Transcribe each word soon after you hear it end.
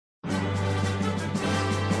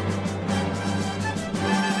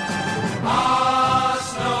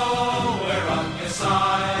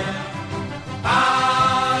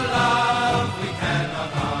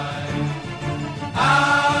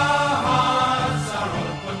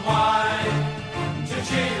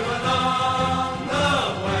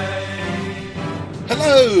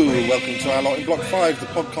welcome to Our Lot in Block 5, the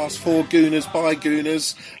podcast for Gooners by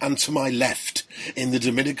Gooners, and to my left, in the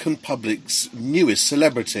Dominican Republic's newest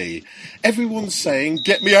celebrity. Everyone's saying,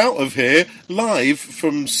 get me out of here, live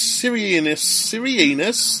from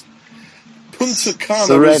Syrianus, Punta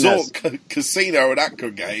Cana Resort Casino and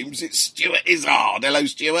Aqua Games. It's Stuart Izzard. Hello,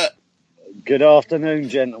 Stuart. Good afternoon,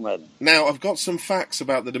 gentlemen. Now, I've got some facts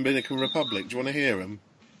about the Dominican Republic. Do you want to hear them?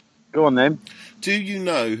 Go on, then. Do you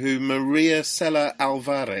know who Maria Cela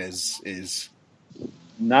Alvarez is?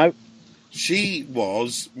 No. She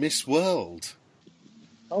was Miss World.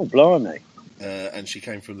 Oh, blimey. And she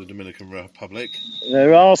came from the Dominican Republic.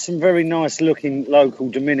 There are some very nice-looking local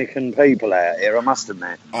Dominican people out here, I must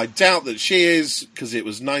admit. I doubt that she is, because it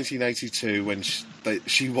was 1982 when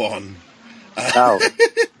she won.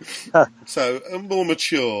 So, a more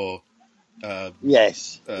mature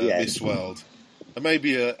yes. Miss World.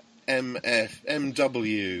 Maybe a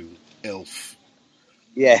MW ILF.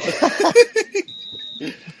 Yeah.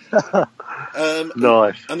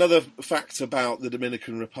 Nice. Another fact about the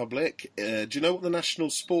Dominican Republic. Do you know what the national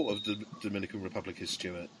sport of the Dominican Republic is,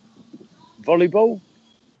 Stuart? Volleyball?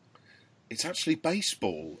 It's actually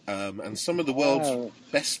baseball. And some of the world's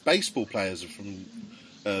best baseball players are from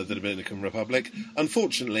the Dominican Republic.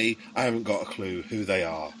 Unfortunately, I haven't got a clue who they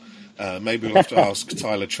are. Maybe we'll have to ask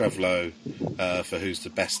Tyler Trevlow for who's the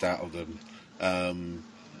best out of them.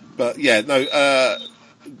 But yeah, no.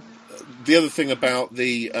 The other thing about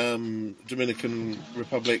the Dominican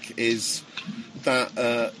Republic is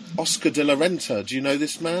that Oscar de la Renta. Do you know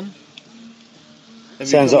this man?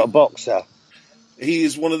 Sounds like a boxer. He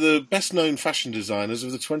is one of the best-known fashion designers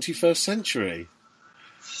of the 21st century.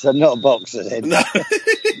 So not a boxer then? No.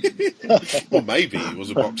 Well, maybe he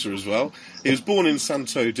was a boxer as well. He was born in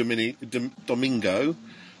Santo Domingo.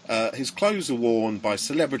 His clothes are worn by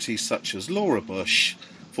celebrities such as Laura Bush,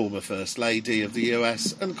 former First Lady of the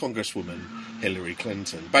US, and Congresswoman Hillary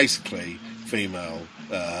Clinton. Basically, female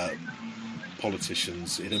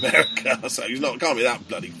politicians in America. So can't be that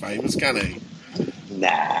bloody famous, can he?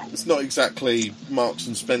 Nah. It's not exactly Marks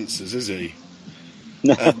and Spencer's, is he?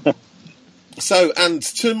 So, and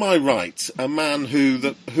to my right, a man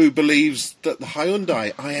who believes that the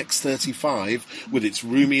Hyundai iX35, with its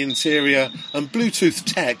roomy interior and Bluetooth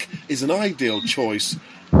tech, is an ideal choice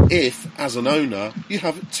if, as an owner, you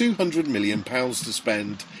have £200 million to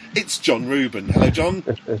spend. It's John Rubin. Hello, John.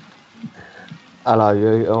 Hello,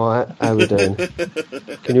 you. All right? How we doing?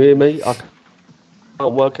 Can you hear me? I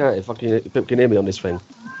can't work out if people can hear me on this thing.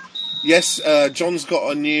 Yes, John's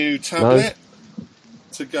got a new tablet. No?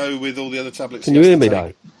 To go with all the other tablets. Can you hear me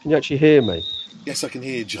though? Can you actually hear me? Yes, I can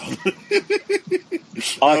hear you, John.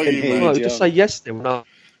 I can hear you, John. Just say yes then when I'm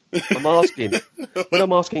asking. When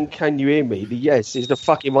I'm asking, can you hear me? The yes is the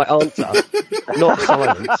fucking right answer, not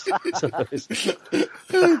silence.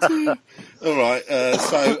 All right.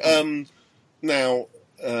 So now,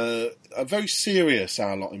 a very serious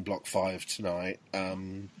Our Lot in Block 5 tonight,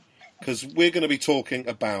 because we're going to be talking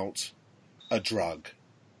about a drug.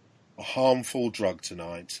 A harmful drug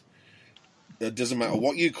tonight. It doesn't matter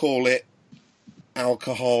what you call it,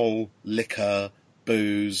 alcohol, liquor,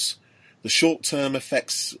 booze, the short-term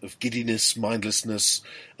effects of giddiness, mindlessness,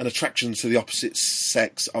 and attraction to the opposite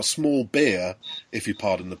sex are small beer, if you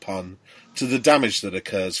pardon the pun, to the damage that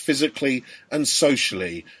occurs physically and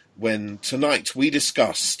socially when tonight we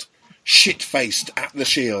discussed Shit-Faced at the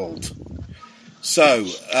Shield. So,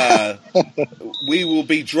 we will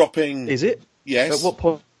be dropping... Is it? Yes. At what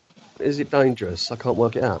point is it dangerous? I can't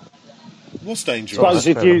work it out. What's dangerous? I'll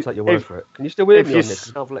take your word for it. Can you still hear me on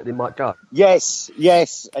this? I've let the mic go. Yes,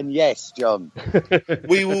 and yes, John.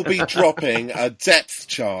 We will be dropping a depth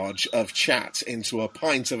charge of chat into a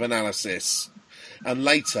pint of analysis. And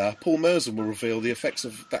later, Paul Merson will reveal the effects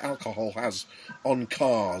that alcohol has on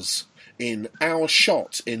cars in Our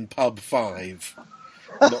Shot in Pub 5.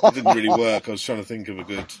 It didn't really work. I was trying to think of a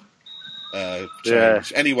good...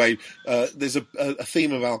 change. Anyway, there's a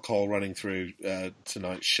theme of alcohol running through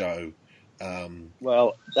tonight's show.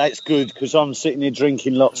 Well, that's good because I'm sitting here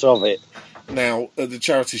drinking lots of it. Now, the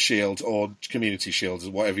Charity Shield or Community Shield,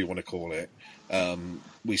 whatever you want to call it,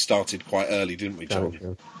 we started quite early, didn't we,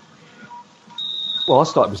 John? Well, I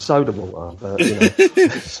started with soda water, but you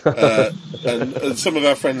know. and some of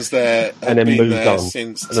our friends there have then been moved there on.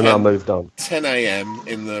 Since and then I moved on. 10 a.m.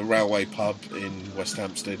 in the Railway Pub in West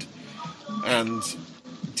Hampstead. And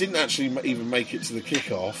didn't actually even make it to the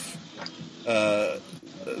kick-off.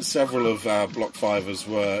 Several of our Block 5ers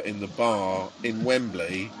were in the bar in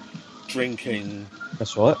Wembley drinking.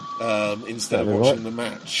 That's right. Instead of watching the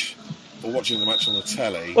match. Or watching the match on the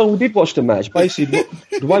telly. Well, we did watch the match. Basically,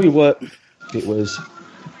 the way we worked it was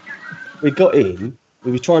we got in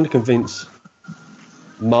we were trying to convince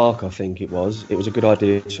Mark, I think it was a good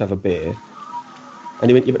idea to have a beer. And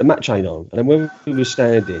he went, yeah, but the match ain't on. And then when we were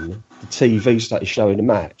standing, the TV started showing the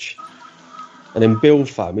match. And then Bill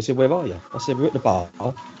phoned me, he said, where are you? I said, we're at the bar,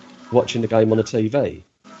 watching the game on the TV.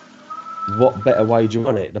 What better way do you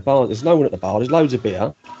want it? The bar, there's no one at the bar, there's loads of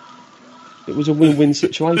beer. It was a win-win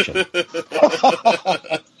situation.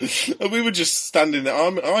 And we were just standing there.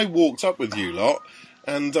 I walked up with you lot,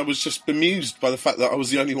 and I was just bemused by the fact that I was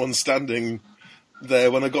the only one standing there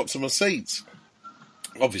when I got to my seat.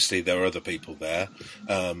 Obviously, there were other people there.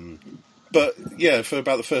 But, yeah, for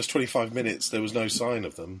about the first 25 minutes, there was no sign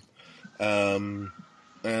of them.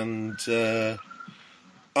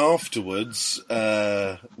 Afterwards,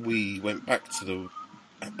 we went back to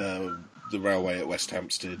the railway at West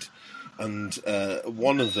Hampstead, and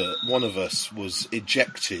one of us was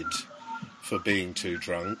ejected for being too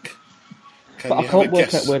drunk. But I can't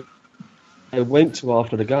work out where they went to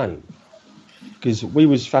after the game, because we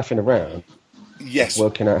was faffing around. Yes,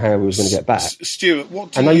 working out how we was going to get back. Stuart,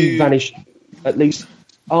 what do I know you vanished at least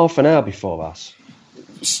half an hour before us.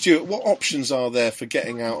 Stuart, what options are there for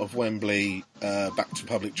getting out of Wembley back to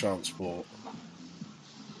public transport?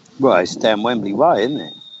 Well, it's down Wembley Way,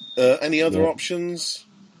 isn't it? Any other options?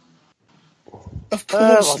 Of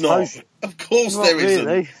course not. Of course there isn't.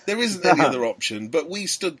 Really. There isn't any other option. But we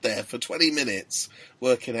stood there for 20 minutes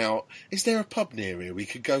working out, is there a pub near here we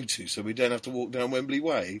could go to so we don't have to walk down Wembley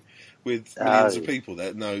Way with millions of people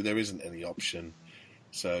there? No, there isn't any option.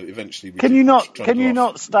 So eventually we Can you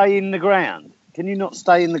not stay in the ground? Can you not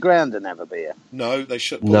stay in the ground and have a beer? No, they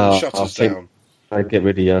put all the shutters down. They get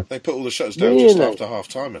rid of you. They put all the shutters down just after half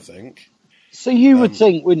time, I think. So you would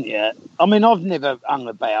think, wouldn't you? I mean, I've never hung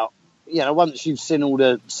about. You know, once you've seen all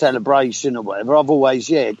the celebration or whatever, I've always,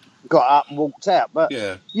 got up and walked out. But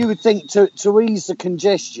you would think to ease the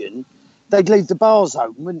congestion, they'd leave the bars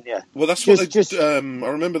open, wouldn't you? Well, that's what they I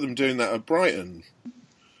remember them doing that at Brighton.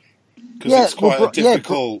 Because it's quite a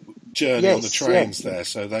difficult journey on the trains there,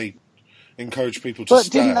 so they encourage people to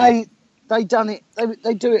stay. But didn't they done it,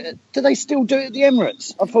 they do it, do they still do it at the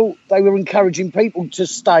Emirates? I thought they were encouraging people to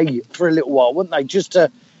stay for a little while, weren't they? Just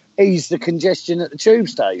to ease the congestion at the tube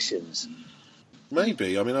stations.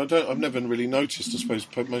 Maybe. I mean, I've never really noticed. I suppose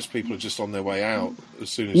most people are just on their way out as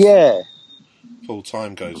soon as full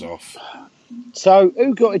time goes off. So,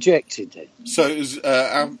 who got ejected then? So, it was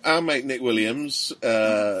our mate Nick Williams,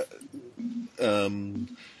 who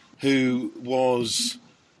was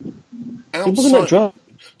outside.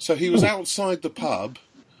 So, he was outside the pub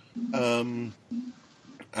and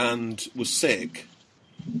was sick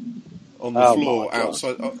on the floor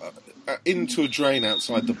outside, into a drain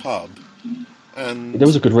outside the pub. And there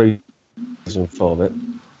was a good reason for it.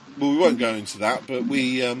 Well, we won't go into that, but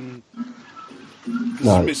we... because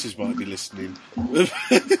the missus might be listening. But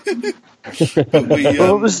we,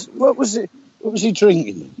 what was he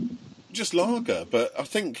drinking? Just lager, but I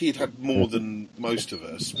think he'd had more than most of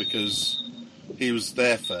us because he was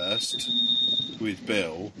there first with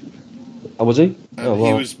Bill. Oh, was he? And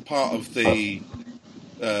he was part of the...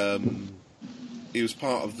 he was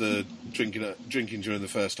part of the drinking during the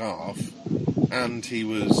first half, and he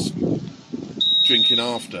was drinking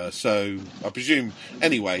after. So I presume,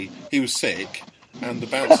 anyway, he was sick, and the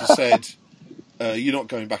bouncer said, "You're not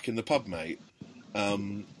going back in the pub, mate."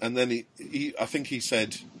 And then I think he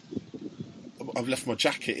said, "I've left my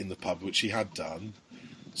jacket in the pub," which he had done.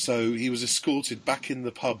 So he was escorted back in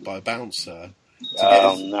the pub by a bouncer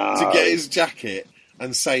to get his jacket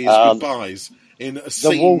and say his goodbyes. In a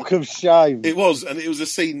scene, the walk of shame. It was, and it was a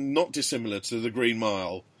scene not dissimilar to the Green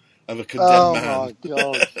Mile of a condemned man. Oh my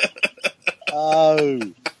god!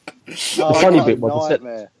 The funny bit was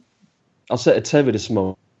I said to Terry this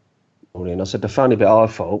morning. I said the funny bit I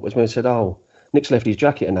thought was when he said, "Oh, Nick's left his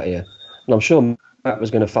jacket in that here," and I'm sure Matt was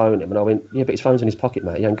going to phone him, and I went, "Yeah, but his phone's in his pocket,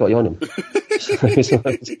 mate. He ain't got it on him."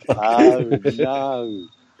 Oh no!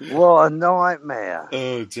 What a nightmare!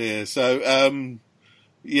 Oh dear. So.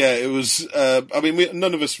 Yeah, it was. I mean,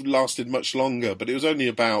 none of us lasted much longer, but it was only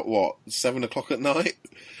about 7 o'clock at night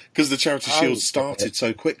because the Charity Shield started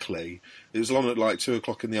so quickly. It was on at like 2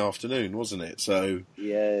 o'clock in the afternoon, wasn't it? So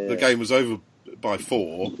the game was over by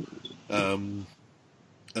 4, and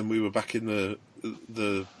we were back in the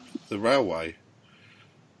railway.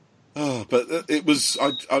 Oh, but it was.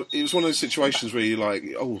 It was one of those situations where you're like,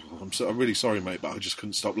 "Oh, I'm really sorry, mate," but I just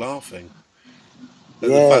couldn't stop laughing.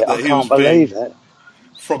 I can't believe it.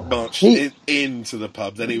 Frog marched into the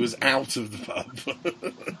pub, then he was out of the pub.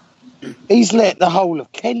 He's let the whole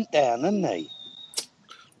of Kent down, hasn't he?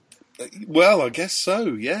 Well, I guess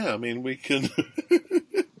so, yeah. I mean, we can...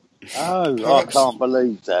 Oh, I can't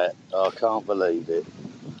believe that. I can't believe it.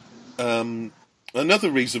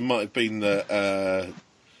 Another reason might have been that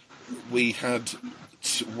we had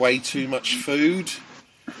way too much food.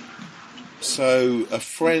 So a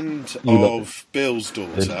friend of Bill's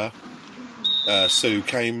daughter, Sue,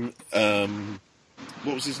 came...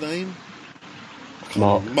 what was his name?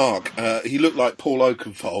 Mark. He looked like Paul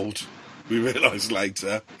Oakenfold, we realised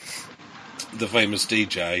later, the famous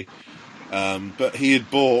DJ. But he had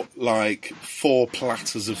bought like 4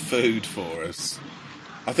 platters of food for us.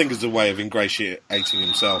 I think as a way of ingratiating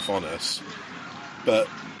himself on us. But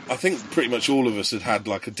I think pretty much all of us had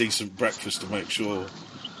like a decent breakfast to make sure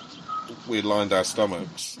we had lined our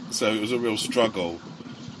stomachs. So it was a real struggle,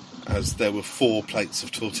 as there were 4 plates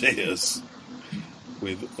of tortillas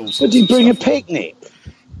with all sorts of stuff. Did you bring a picnic?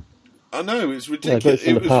 I know, it's ridiculous.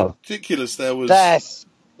 Yeah, it was ridiculous. There was...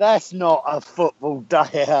 That's not a football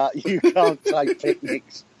day out. You can't take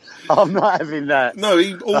picnics. I'm not having that. No,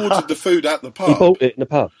 he ordered the food at the pub. He bought it in the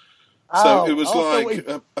pub. So it was like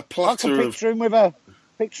a platter I can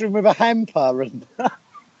picture him with a hamper and...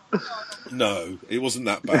 No, it wasn't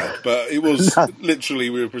that bad, but it was literally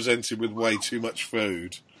we were presented with way too much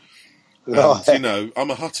food. And, you know, I'm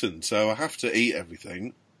a Hutton, so I have to eat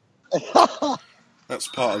everything. That's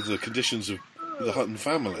part of the conditions of the Hutton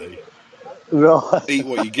family. Right. Eat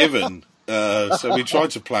what you're given. So we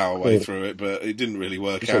tried to plough our way through it, but it didn't really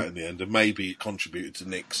work out in the end, and maybe it contributed to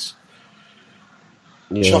Nick's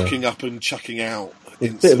chucking up and chucking out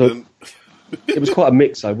incident. It was quite a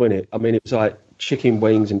mix, though, wasn't it? I mean, it was like chicken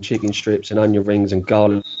wings and chicken strips and onion rings and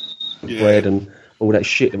garlic bread and all that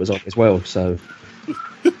shit that was on as well. So,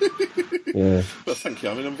 yeah. But thank you.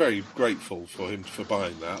 I mean, I'm very grateful for him for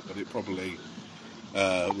buying that, but it probably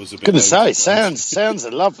was a bit... Going to say, sounds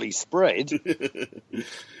a lovely spread.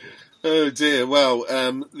 Oh dear. Well,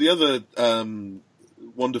 the other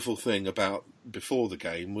wonderful thing about before the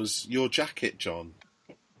game was your jacket, John.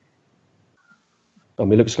 I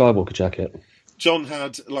mean, look, Skywalker jacket. John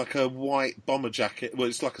had like a white bomber jacket. Well,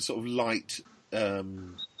 it's like a sort of light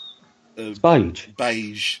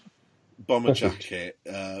beige bomber jacket,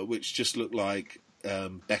 which just looked like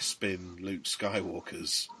Bespin Luke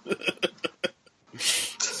Skywalker's.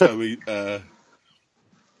 So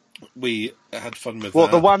we had fun with that. What,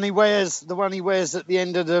 the one he wears at the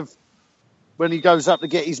end of when he goes up to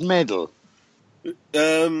get his medal?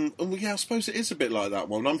 Yeah, I suppose it is a bit like that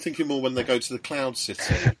one. I'm thinking more when they go to the Cloud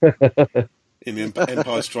City in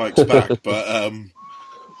Empire Strikes Back, but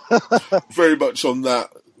very much on that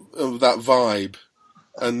vibe.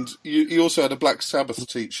 And you also had a Black Sabbath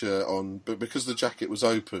t-shirt on, but because the jacket was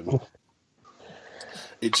open,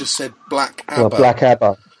 it just said Black ABBA. Well, Black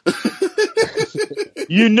ABBA.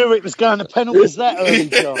 You knew it was going to penalties that early,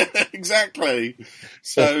 John. Exactly.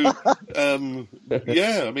 So,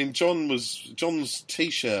 yeah, I mean, John's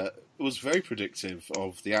T-shirt was very predictive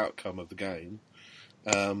of the outcome of the game.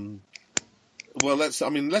 Well,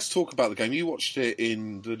 let's talk about the game. You watched it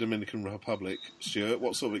in the Dominican Republic, Stuart.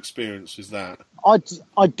 What sort of experience was that?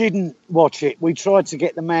 I didn't watch it. We tried to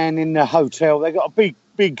get the man in the hotel. They got a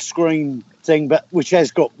big screen thing, but which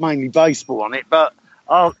has got mainly baseball on it, but.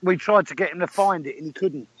 We tried to get him to find it, and he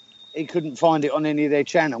couldn't. He couldn't find it on any of their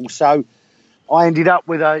channels. So I ended up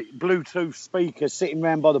with a Bluetooth speaker sitting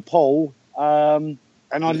round by the pool, and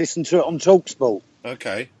I listened to it on TalkSport.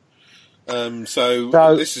 Okay.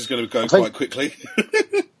 So this is going to go quite quickly.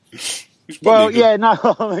 Well, yeah, no.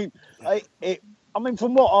 I mean,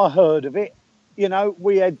 from what I heard of it, you know,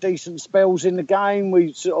 we had decent spells in the game.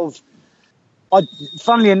 We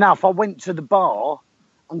funnily enough, I went to the bar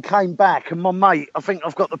and came back, and my mate, I think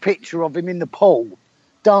I've got the picture of him in the pool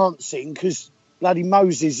dancing because bloody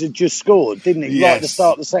Moses had just scored, didn't he? Yes. Right at the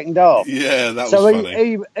start of the second half. Yeah, that was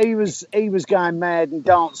funny. So he was going mad and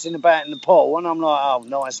dancing about in the pool, and I'm like, oh,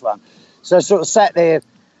 nice one. So I sort of sat there,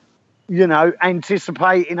 you know,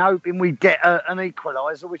 anticipating, hoping we'd get an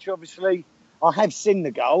equaliser, which obviously I have seen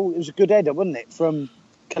the goal. It was a good header, wasn't it, from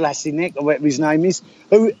Kolasinac, or whatever his name is,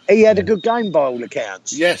 who he had a good game by all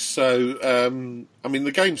accounts. Yes, so I mean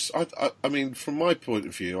the game's. I mean, from my point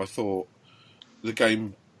of view, I thought the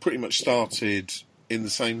game pretty much started in the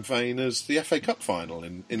same vein as the FA Cup final.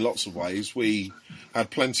 In lots of ways, we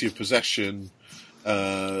had plenty of possession.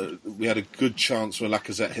 We had a good chance where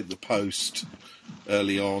Lacazette hit the post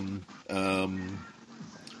early on,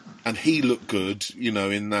 and he looked good, you know,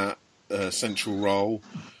 in that central role.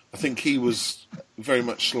 I think he was very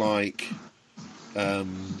much like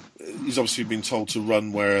he's obviously been told to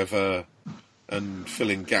run wherever and fill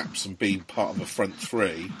in gaps and be part of a front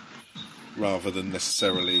three rather than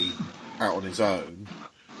necessarily out on his own.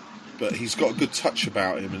 But he's got a good touch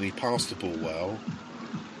about him and he passed the ball well.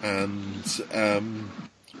 and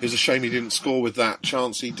it was a shame he didn't score with that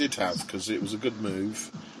chance he did have, because it was a good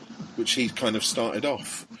move, which he kind of started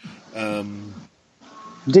off.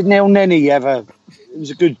 Didn't El Neni have a? It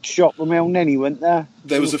was a good shot from El Neni, wasn't there?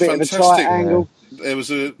 There was a fantastic angle. There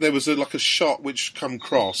was a like a shot which come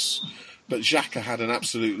cross, but Xhaka had an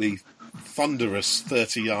absolutely thunderous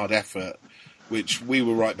 30-yard effort, which we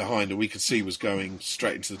were right behind and we could see was going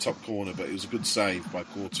straight into the top corner. But it was a good save by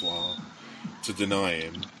Courtois to deny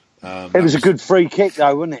him. It was a good free kick,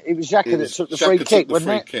 though, wasn't it? It was Xhaka that took the free kick,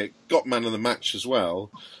 wasn't it? Kick, got man of the match as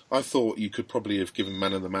well. I thought you could probably have given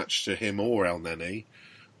man of the match to him or El Neni.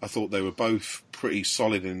 I thought they were both pretty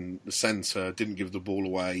solid in the centre, didn't give the ball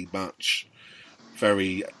away much,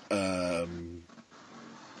 very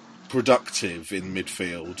productive in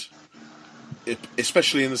midfield,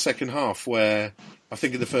 especially in the second half, where I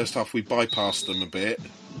think in the first half we bypassed them a bit.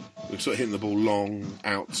 We were sort of hitting the ball long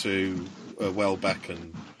out to Welbeck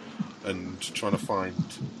and trying to find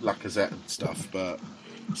Lacazette and stuff, but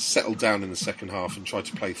settled down in the second half and tried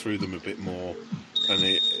to play through them a bit more,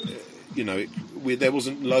 and there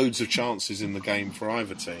wasn't loads of chances in the game for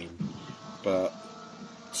either team, but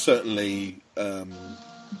certainly I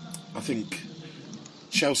think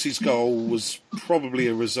Chelsea's goal was probably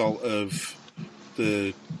a result of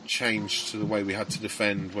the change to the way we had to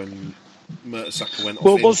defend when Mertesacker went off.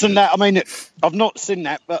 Well, wasn't that? I mean, I've not seen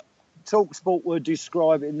that, but TalkSport were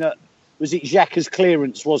describing that. Was it Xhaka's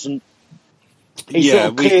clearance wasn't? He sort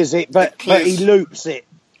of clears it, but he loops it.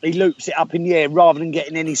 He loops it up in the air rather than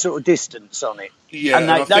getting any sort of distance on it. Yeah,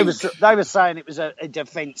 and they were saying it was a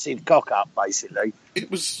defensive cock up, basically.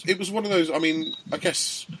 It was one of those. I mean, I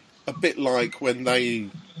guess a bit like when they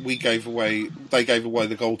gave away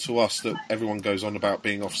the goal to us that everyone goes on about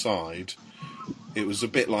being offside. It was a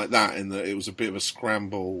bit like that in that it was a bit of a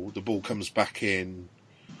scramble. The ball comes back in.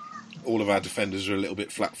 All of our defenders are a little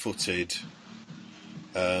bit flat-footed.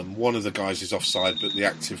 One of the guys is offside, but the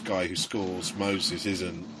active guy who scores, Moses,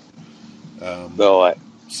 isn't. Right.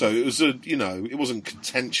 So it was it wasn't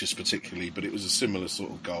contentious particularly, but it was a similar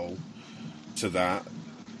sort of goal to that.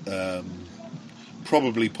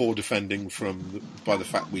 Probably poor defending by the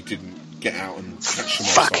fact we didn't get out and catch them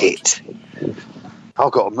offside. Fuck it!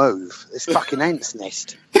 I've got to move. It's fucking ant's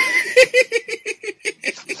nest.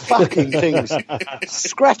 Fucking things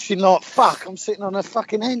scratching like fuck. I'm sitting on a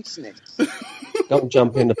fucking ant's nest. Don't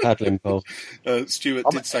jump in the paddling pool. Stuart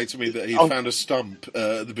did say to me that he found a stump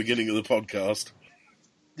at the beginning of the podcast.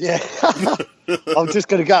 Yeah. I'm just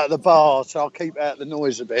going to go to the bar, so I'll keep out the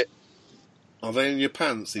noise a bit. Are they in your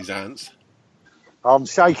pants, these ants? I'm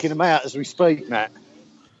shaking them out as we speak, Matt.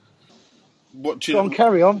 Go on,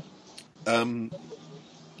 carry on.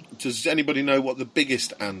 Does anybody know what the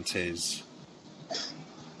biggest ant is?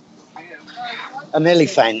 An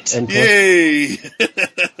elephant. Yay!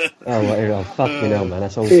 Oh, fucking hell, man,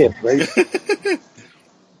 that's awful.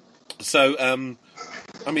 So,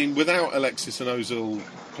 I mean, without Alexis and Ozil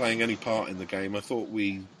playing any part in the game, I thought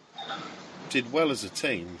we did well as a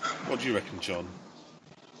team. What do you reckon, John?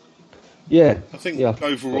 Yeah. I think the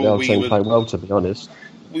overall team played well, to be honest.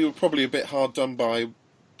 We were probably a bit hard done by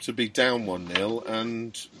to be down 1-0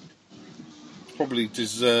 and probably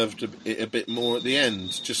deserved it a bit more at the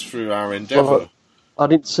end, just through our endeavour. Well, I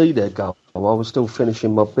didn't see their goal. I was still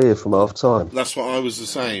finishing my beer from half time. That's what I was the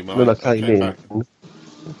same. When I came in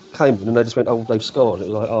and they just went, "Oh, they've scored." It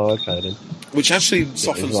was like, "Oh, okay then." Which actually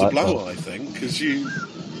softens the blow, I think, because you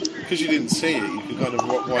didn't see it. You can kind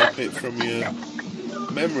of wipe it from your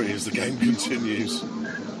memory as the game continues.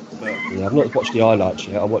 But, yeah, I've not watched the highlights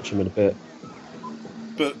yet. I'll watch them in a bit.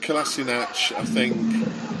 But Kolasinac, I think,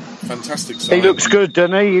 fantastic signing. He looks good,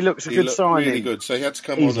 doesn't he? He looks a good signing. Really good. So he had to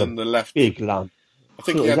come on the left. Big lump. I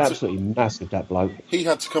think he's absolutely massive, that bloke. He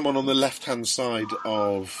had to come on the left-hand side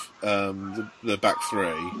of the back three,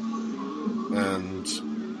 and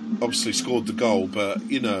obviously scored the goal. But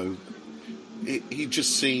he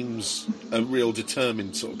just seems a real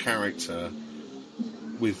determined sort of character.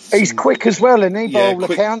 He's quick as well, isn't he? Yeah,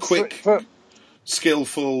 quick,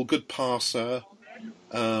 skillful, good passer.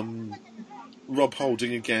 Rob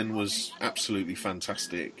Holding again was absolutely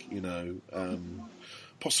fantastic.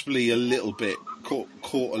 Possibly a little bit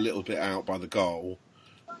caught a little bit out by the goal,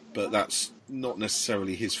 but that's not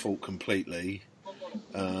necessarily his fault completely.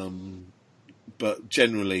 But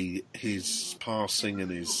generally, his passing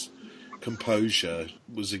and his composure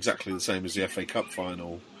was exactly the same as the FA Cup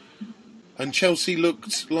final. And Chelsea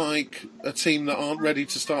looked like a team that aren't ready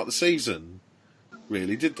to start the season.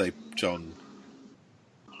 Really, did they, John?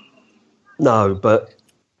 No, but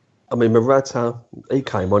I mean, Morata, he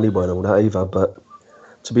came on, he weren't all that either, but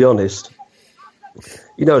to be honest,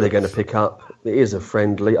 You know they're going to pick up. It is a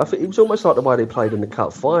friendly. I think it was almost like the way they played in the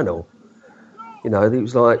cup final. You know, it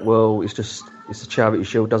was like, well, it's a Charity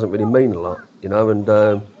Shield, doesn't really mean a lot, you know, and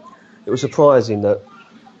it was surprising that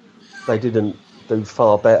they didn't do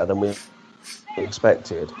far better than we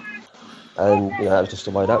expected. And, you know, that was just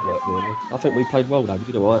the way that worked, really. I think we played well, though. We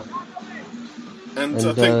did all right. And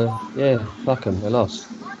I think... yeah, fuck them. They lost.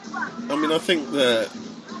 I mean, I think that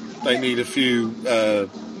they need a few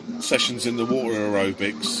sessions in the water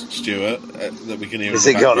aerobics, Stuart, that we can hear. Has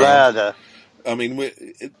it got louder? I mean,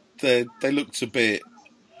 they looked a bit...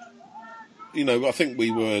 You know, I think we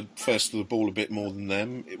were first to the ball a bit more than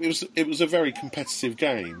them. It was a very competitive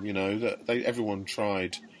game, you know, that everyone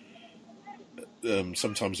tried...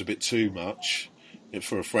 sometimes a bit too much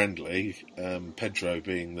for a friendly. Pedro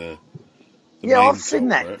being the main I've seen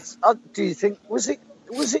that. Do you think was it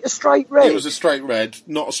a straight red? It was a straight red,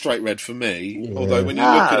 not a straight red for me. Yeah. Although when you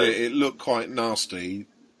look at it, it looked quite nasty.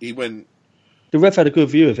 He went. The ref had a good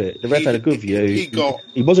view of it.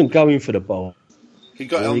 He wasn't going for the ball. He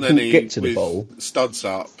got on their knee with the ball. Studs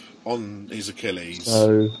up on his Achilles.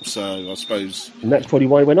 So I suppose... And that's probably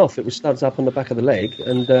why he went off. It was studs up on the back of the leg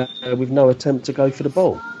and with no attempt to go for the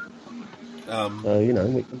ball. So, you know,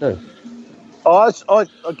 we can do. I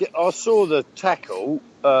saw the tackle.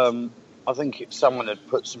 I think someone had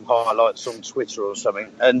put some highlights on Twitter or something.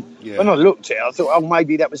 And when I looked at it, I thought, oh,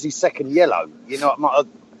 maybe that was his second yellow. You know,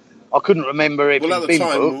 I couldn't remember if at the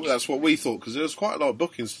time, that's what we thought, because there was quite a lot of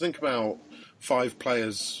bookings. Think about 5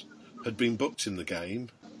 players had been booked in the game.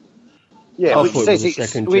 Yeah, which says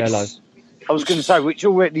it's yellow. I was going to say, which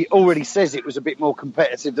already says it was a bit more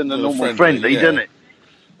competitive than the normal friendly, doesn't it?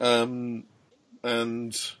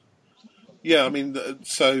 And yeah, I mean,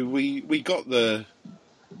 so we got the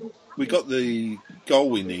goal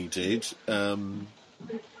we needed, and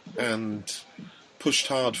pushed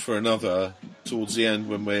hard for another towards the end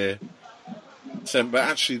when we're sent. But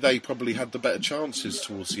actually, they probably had the better chances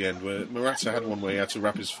towards the end. Where Morata had one where he had to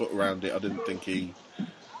wrap his foot around it. I didn't think he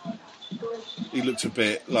looked a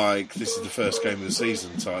bit like this is the first game of the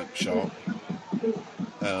season type shot.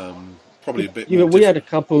 Probably a bit. Yeah, we had a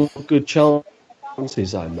couple of good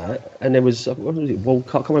chances on that, and there was what was it? Walcott,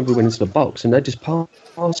 I can't remember who went into the box, and they just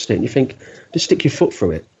passed it. And you think, just stick your foot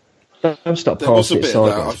through it. Don't start passing it sideways. There was a bit of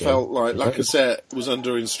that. I felt like Lacazette was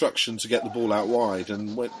under instruction to get the ball out wide,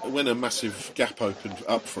 and when a massive gap opened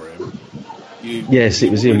up for him, it was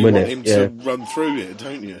him, really wasn't it? Him to run through it,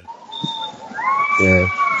 don't you? Yeah.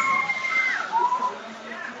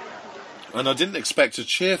 And I didn't expect a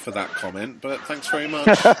cheer for that comment, but thanks very much.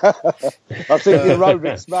 I think the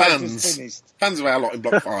aerobics match is finished. Fans of our lot in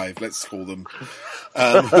Block 5, let's call them.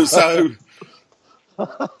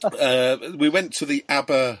 We went to the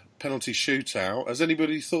ABBA penalty shootout. Has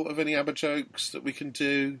anybody thought of any ABBA jokes that we can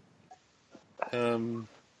do? I mean,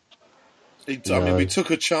 we took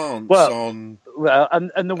a chance on... Well,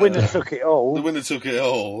 and the winner took it all. The winner took it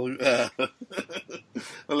all.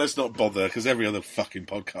 Well, let's not bother, because every other fucking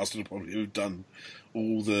podcast will probably have done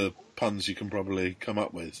all the puns you can probably come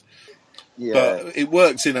up with. Yeah. But it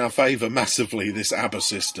works in our favour massively, this ABBA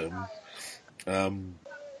system. And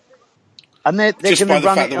they're just by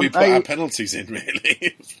the fact that we put our penalties in,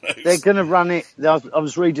 really. They're going to run it. I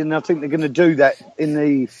was reading, I think they're going to do that in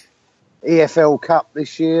the EFL Cup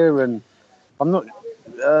this year, and I'm not...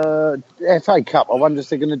 FA Cup, I wonder if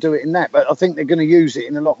they're going to do it in that, but I think they're going to use it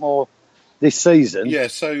in a lot more this season. Yeah,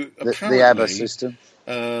 so apparently... The ABBA system.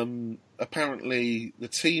 Apparently, the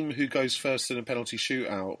team who goes first in a penalty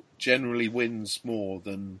shootout generally wins more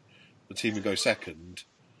than the team who goes second.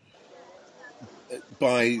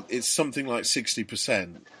 It's something like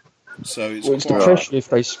 60%. So it's the pressure if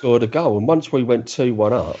they scored a goal, and once we went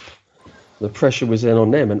 2-1 up, the pressure was then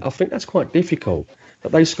on them, and I think that's quite difficult.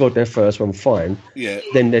 But they scored their first one fine. Yeah.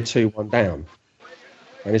 Then they're 2-1 down,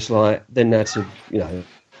 and it's like then that's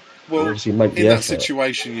obviously make the effort. In that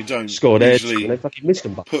situation, you don't score usually and they fucking missed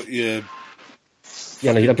them. Put your you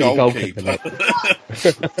don't put your goalkeeper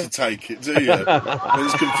to take it, do you?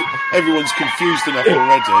 Everyone's confused enough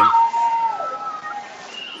already.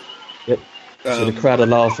 Yep. So the crowd are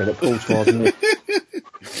laughing at Paul Twas,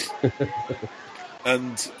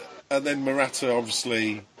 and then Morata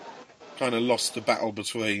obviously kind of lost the battle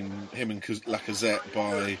between him and Lacazette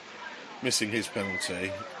by missing his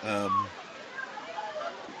penalty. And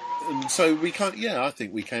so we can't. Yeah, I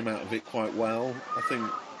think we came out of it quite well. I think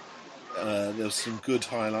there's some good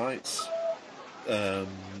highlights. To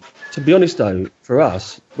be honest, though, for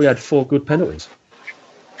us, we had 4 good penalties,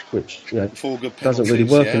 which 4 good penalties, doesn't really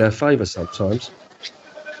work in our favour sometimes.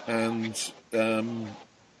 And it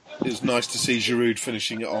was nice to see Giroud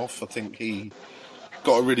finishing it off. I think he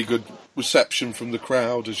got a really good reception from the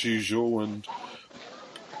crowd as usual, and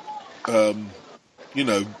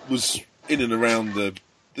was in and around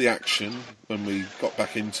the action when we got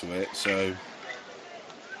back into it. So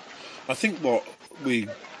I think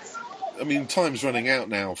time's running out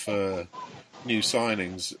now for new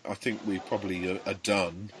signings. I think we probably are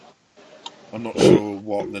done. I'm not sure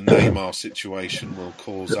what the Neymar situation will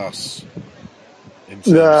cause us in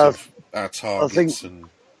terms of our targets.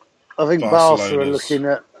 I think Barca are looking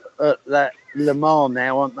at that Lamar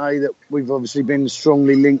now, aren't they? That we've obviously been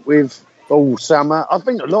strongly linked with all summer. I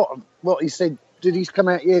think a lot of what he said. Did he come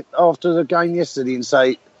out yet after the game yesterday and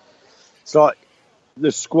say it's like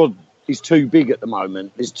the squad is too big at the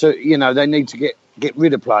moment? It's too, they need to get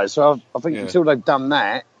rid of players. So I think until they've done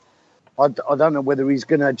that, I don't know whether he's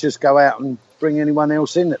going to just go out and bring anyone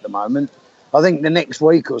else in at the moment. I think the next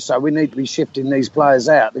week or so we need to be shifting these players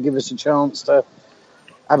out to give us a chance to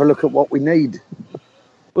have a look at what we need.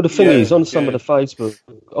 Well, the thing is, on some of the Facebook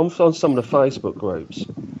groups,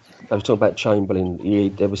 they were talking about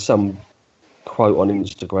Chamberlain. There was some quote on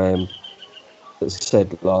Instagram that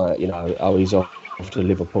said, he's off to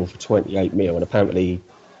Liverpool for 28 mil, and apparently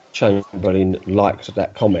Chamberlain liked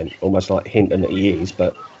that comment, almost like hinting that he is.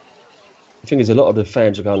 But the thing is, a lot of the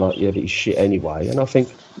fans are going like, yeah, but he's shit anyway, and I think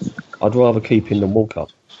I'd rather keep him than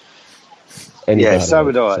Walcott. So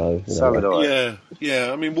would I. So would I.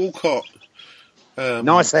 Yeah. I mean, Walcott.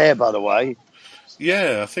 Nice hair, by the way.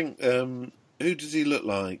 Yeah, I think. Who does he look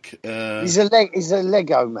like? He's a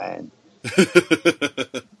Lego man.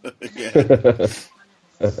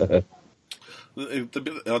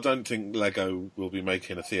 I don't think Lego will be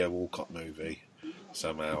making a Theo Walcott movie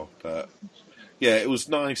somehow, but yeah, it was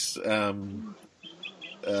nice to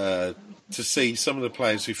see some of the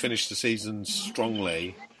players who finished the season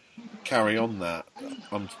strongly carry on that.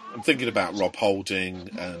 I'm thinking about Rob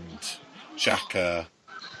Holding and Xhaka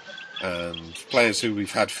and players who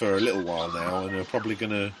we've had for a little while now and are probably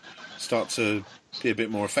going to start to be a bit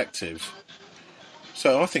more effective.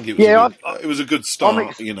 So I think it was a good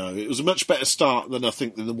start. It was a much better start than I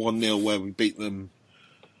think than the 1-0 where we beat them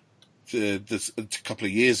a couple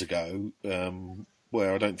of years ago,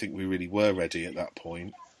 where I don't think we really were ready at that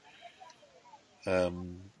point.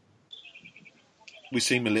 We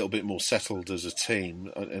seem a little bit more settled as a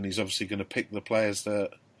team, and he's obviously going to pick the players that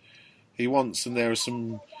he wants. And there are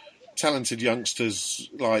some talented youngsters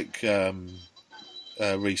like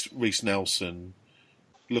Reece Nelson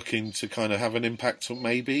looking to kind of have an impact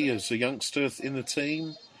maybe as a youngster in the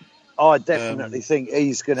team. I definitely think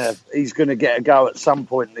he's gonna get a go at some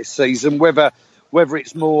point this season, whether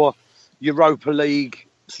it's more Europa League,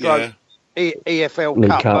 EFL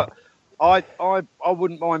Cup. But I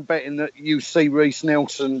wouldn't mind betting that you see Reece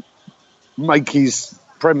Nelson make his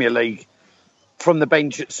Premier League from the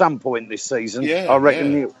bench at some point this season. Yeah, I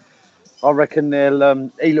reckon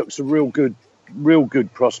they'll. He looks a real good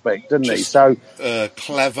prospect, doesn't he? So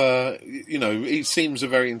clever. He seems a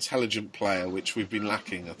very intelligent player, which we've been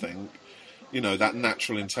lacking, I think. That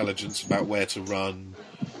natural intelligence about where to run,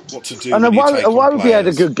 what to do. And Iwobi had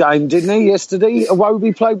a good game, didn't he, yesterday?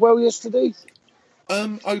 Iwobi played well yesterday?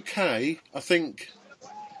 Okay. I think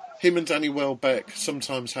him and Danny Welbeck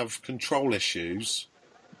sometimes have control issues.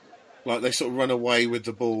 Like they sort of run away with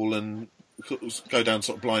the ball and go down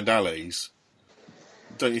sort of blind alleys.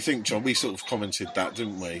 Don't you think, John? We sort of commented that,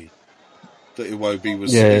 didn't we? That Iwobi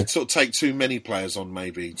was sort of take too many players on,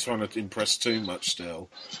 maybe trying to impress too much still.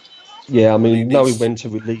 Yeah, I mean, knowing when to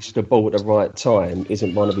release the ball at the right time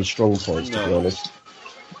isn't one of his strong points, to be honest.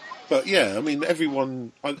 But yeah, I mean,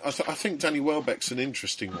 everyone. I think Danny Welbeck's an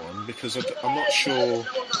interesting one because I'm not sure.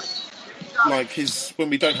 Like when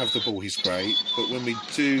we don't have the ball, he's great, but when we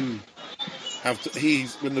do have,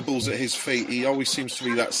 when the ball's at his feet, he always seems to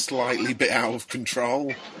be that slightly bit out of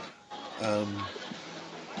control. And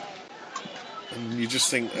you just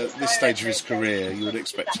think at this stage of his career, you would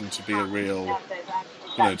expect him to be a real,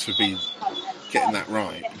 to be getting that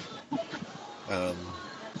right.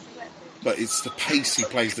 But it's the pace he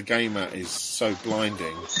plays the game at is so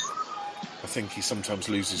blinding. I think he sometimes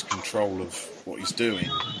loses control of what he's doing.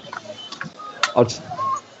 I'd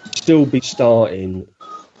still be starting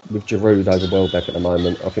with Giroud over Welbeck at the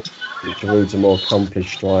moment. I think Giroud's a more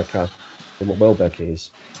accomplished striker than what Welbeck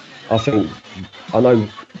is. I know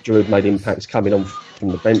Giroud made impacts coming on from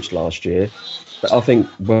the bench last year, but I think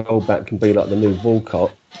Welbeck can be like the new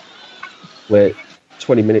Walcott, where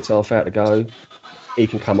 20 minutes, half hour to go, he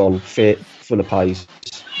can come on fit, full of pace,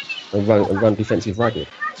 and run defensive ragged.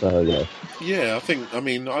 So, Yeah,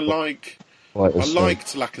 I liked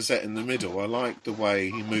Lacazette in the middle. I liked the way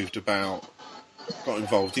he moved about, got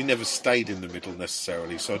involved. He never stayed in the middle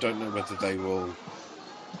necessarily, so I don't know whether they will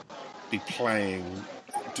be playing,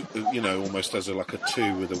 almost as a 2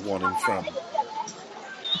 with a 1 in front.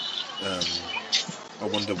 I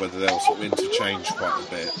wonder whether they'll sort of interchange quite a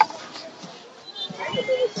bit.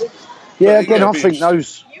 Yeah, but, again, I think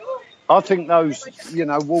those,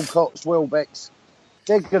 Walcott's, Welbecks,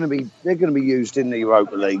 they're going to be used in the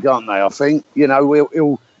Europa League, aren't they? I think,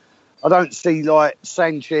 I don't see like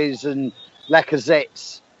Sanchez and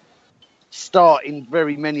Lacazette's starting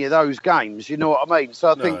very many of those games. You know what I mean?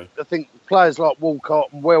 So I think players like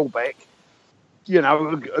Walcott and Welbeck,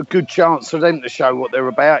 a good chance for them to show what they're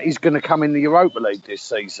about. He's going to come in the Europa League this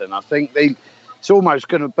season. I think it's almost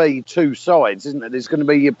going to be two sides, isn't it? There's going to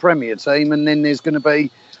be your Premier team, and then there's going to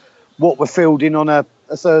be what we're fielding on a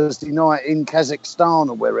Thursday night in Kazakhstan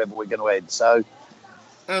or wherever we're going to head. So,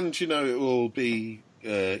 and it will be,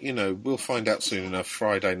 we'll find out soon enough.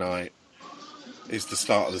 Friday night is the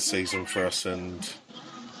start of the season for us, and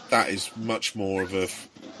that is much more of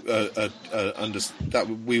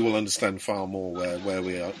that we will understand far more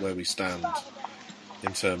where we stand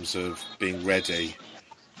in terms of being ready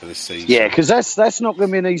for this season. Yeah, because that's not going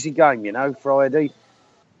to be an easy game, Friday.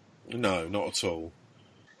 No, not at all.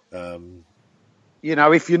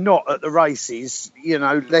 If you're not at the races,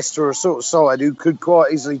 Leicester are a sort of side who could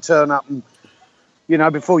quite easily turn up and,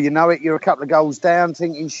 before you know it, you're a couple of goals down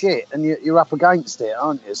thinking shit and you're up against it,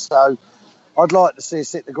 aren't you? So I'd like to see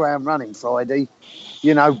us hit the ground running Friday,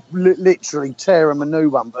 literally tear them a new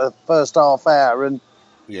one for the first half hour and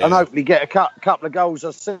hopefully get a couple of goals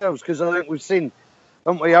ourselves, because I think we've seen,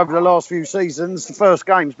 haven't we, over the last few seasons, the first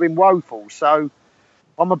game's been woeful. So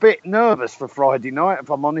I'm a bit nervous for Friday night, if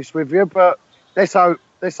I'm honest with you, but let's hope,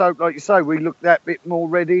 like you say, we look that bit more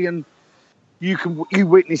ready, and you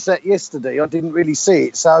witnessed that yesterday. I didn't really see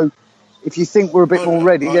it, so if you think we're a bit more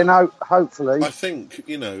ready, then hopefully. I think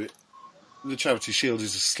the Charity Shield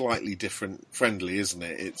is a slightly different friendly, isn't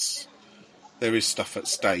it? There is stuff at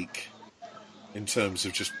stake in terms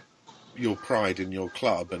of just your pride in your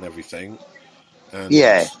club and everything, and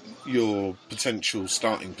your potential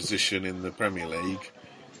starting position in the Premier League,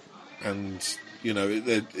 and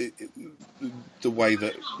the way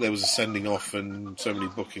that there was a sending off and so many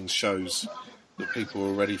bookings shows that people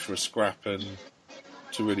were ready for a scrap and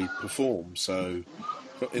to really perform. So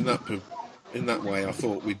in that way, I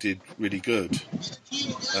thought we did really good.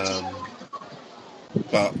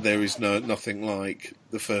 But there is nothing like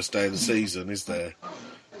the first day of the season, is there?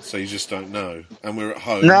 So you just don't know. And we're at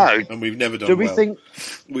home. No. And we've never done well.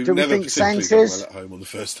 We've never particularly done well at home on the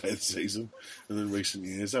first day of the season in the recent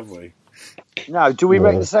years, have we? No. Do we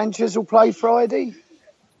reckon Sanchez will play Friday?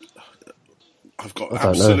 I've got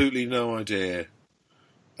absolutely no idea.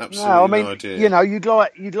 Absolutely no idea.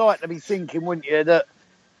 You'd like to be thinking, wouldn't you, that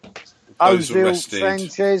Ozil,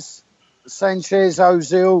 Sanchez,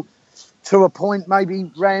 Ozil, to a point,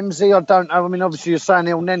 maybe Ramsey. I don't know. I mean, obviously you're saying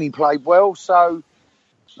El Neni played well, so.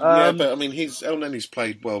 Yeah, but I mean, El Neni's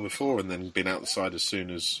played well before and then been out the side as soon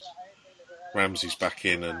as Ramsey's back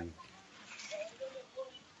in, and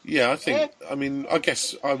yeah, I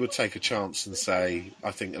guess I would take a chance and say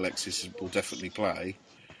I think Alexis will definitely play,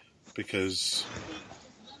 because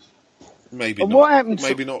maybe not to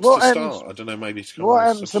start. I don't know. Maybe to come. What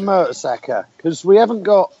happened to Mertesacker? Because we haven't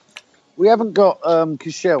got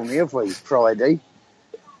Koscielny, have we? Friday.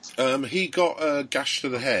 He got a gash to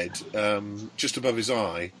the head, just above his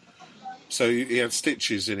eye. So he had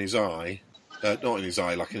stitches in his eye, not in his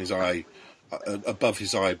eye, like in his eye, above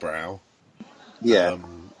his eyebrow. Yeah.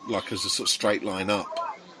 Like as a sort of straight line up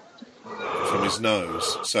from his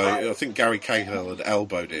nose. So I think Gary Cahill had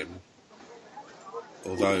elbowed him.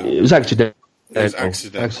 Although it was accidental.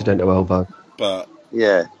 Accidental elbow. But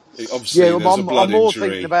yeah, obviously there's a blood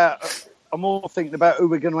injury. I'm more thinking about who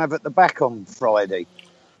we're going to have at the back on Friday.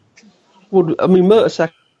 Well, I mean,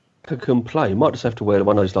 Mertesacker can play. He might just have to wear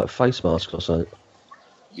one of those like face masks or something.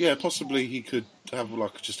 Yeah, possibly he could have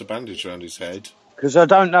like just a bandage around his head. Because I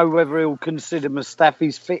don't know whether he'll consider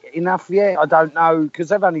Mustafi's fit enough yet. I don't know, because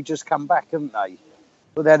they've only just come back, haven't they?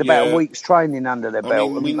 But they had about a week's training under their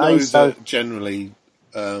belt. We know that generally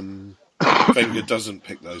Wenger doesn't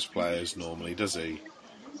pick those players normally, does he?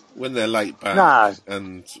 When they're late back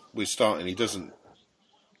and we're starting,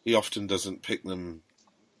 he often doesn't pick them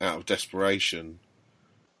out of desperation.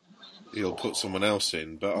 He'll put someone else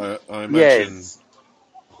in, but I imagine. Yes.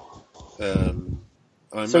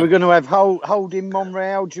 So we're going to have Holding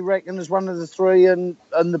Monreal, do you reckon, as one of the three, and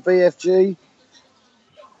the BFG?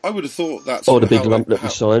 I would have thought that's the big lump that we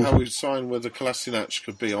signed. How we'd sign whether Kolasinac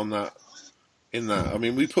could be on that. In that, I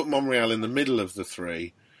mean, we put Monreal in the middle of the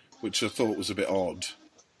three, which I thought was a bit odd.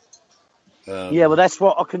 Yeah, well, that's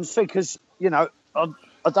what I can see, because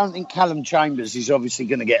I don't think Callum Chambers is obviously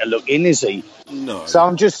going to get a look in, is he? No. So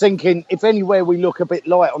I'm just thinking, if anywhere we look a bit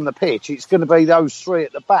light on the pitch, it's going to be those three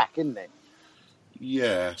at the back, isn't it?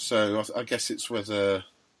 Yeah. So I guess it's whether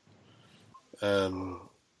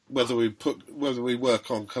we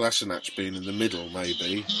work on Kolasinac being in the middle,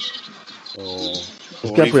 maybe, or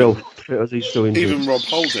Gabriel, is he still injured? Even Rob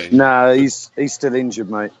Holding. No, he's still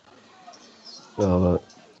injured, mate. Oh, right.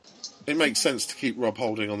 It makes sense to keep Rob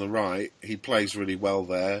Holding on the right. He plays really well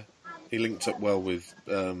there. He linked up well with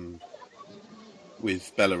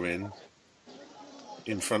Bellerin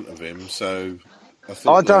in front of him. So I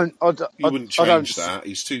thought you wouldn't change that.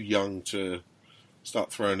 He's too young to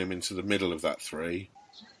start throwing him into the middle of that three.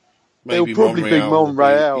 Maybe it'll probably be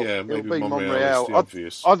Monreal. Maybe Monreal is the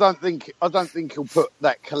obvious. I don't think he'll put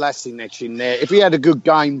that Kolasinac in there. If he had a good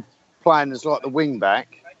game playing as like the wing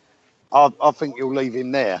back, I think he'll leave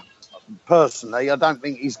him there. Personally, I don't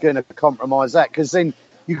think he's going to compromise that, because then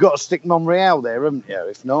you've got to stick Monreal there, haven't you?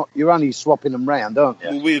 If not, you're only swapping them round, aren't you?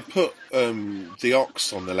 Well, we had put the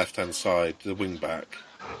Ox on the left-hand side, the wing-back.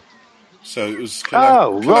 So it was...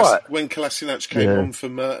 right. When Kolasinac came on for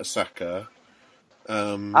Mertesacker...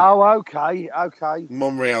 okay.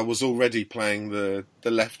 Monreal was already playing the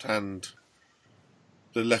left-hand...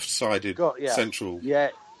 The left-sided central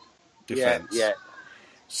defence. Yeah.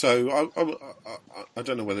 So I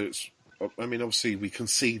don't know whether it's... I mean, obviously we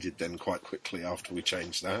conceded then quite quickly after we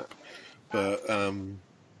changed that. But I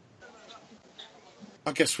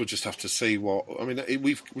guess we'll just have to see what... I mean,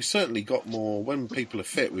 we've certainly got more... When people are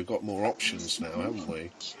fit, we've got more options now, haven't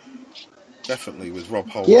we? Definitely with Rob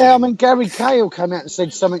Holding. Yeah, I mean, Gary Cahill came out and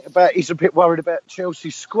said something about he's a bit worried about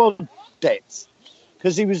Chelsea's squad depth.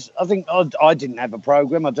 Because he was... I think I didn't have a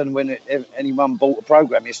programme. I don't know when anyone bought a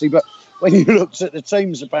programme yesterday, but when you looked at the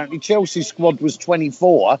teams, apparently Chelsea's squad was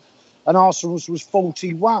 24 and Arsenal's was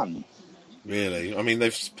 41. Really? I mean,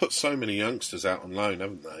 they've put so many youngsters out on loan,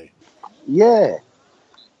 haven't they? Yeah.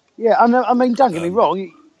 I mean, don't get me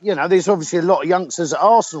wrong. You know, there's obviously a lot of youngsters at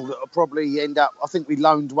Arsenal that will probably end up... I think we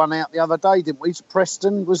loaned one out the other day, didn't we? To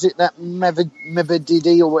Preston. Was it that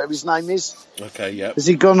Mevedidi or whatever his name is? Okay, yeah. Has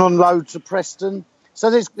he gone on loan to Preston? So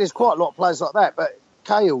there's quite a lot of players like that. But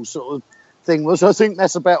Cahill's sort of thing was, I think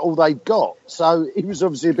that's about all they've got. So he was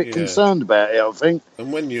obviously a bit concerned about it, I think.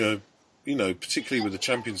 And when you're, particularly with the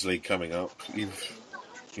Champions League coming up, you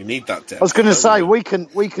need that depth. I was going to say, we can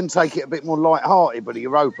take it a bit more light-hearted with the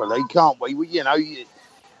Europa League, can't we?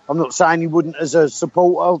 I'm not saying you wouldn't, as a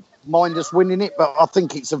supporter, mind us winning it, but I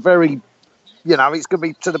think it's a very, it's going to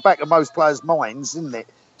be to the back of most players' minds, isn't it?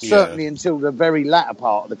 Certainly until the very latter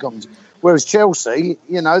part of the competition. Whereas Chelsea,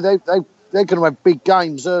 they're going to have big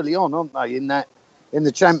games early on, aren't they, in the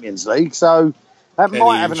Champions League? So that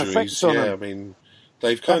might have an effect on them. I mean,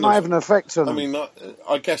 they've might have an effect on them. I mean,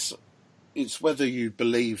 I guess it's whether you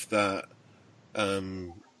believe that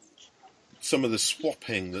some of the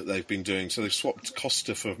swapping that they've been doing. So they've swapped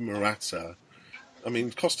Costa for Morata. I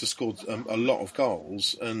mean, Costa scored a lot of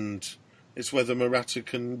goals, and it's whether Morata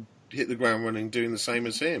can hit the ground running doing the same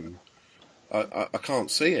as him. I can't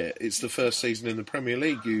see it. It's the first season in the Premier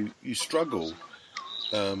League. You struggle.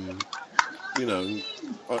 Whatever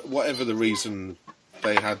the reason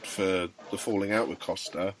they had for the falling out with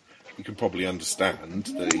Costa, you can probably understand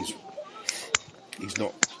that he's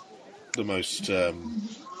not the most...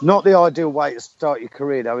 Not the ideal way to start your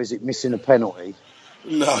career, though, is it, missing a penalty?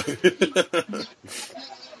 No.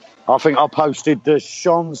 I think I posted the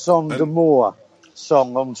Chanson d'amour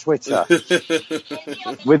song on Twitter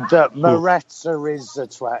with the Morata is a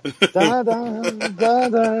twat. Da, da, da,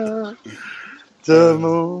 da,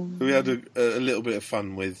 d'amour. We had a little bit of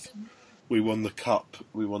fun with... We won the cup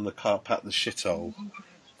at the shithole.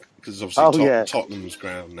 Because obviously Tottenham's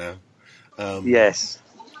ground now. Yes.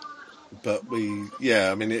 But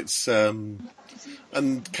it's... and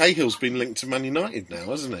Cahill's been linked to Man United now,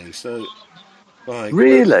 hasn't he? So,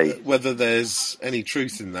 really? Whether there's any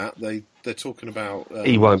truth in that, they're talking about...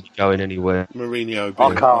 he won't be going anywhere. Mourinho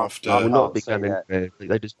being after... I will not be going anywhere.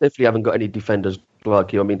 They just definitely haven't got any defenders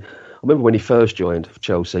like you. I mean, I remember when he first joined for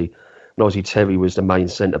Chelsea, and obviously Terry was the main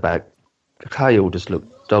centre-back. Cahill just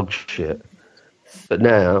looked dog shit. But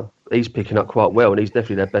now, he's picking up quite well, and he's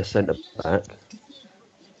definitely their best centre-back.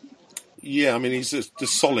 Yeah, I mean, he's the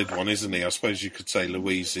solid one, isn't he? I suppose you could say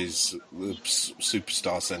Luiz is the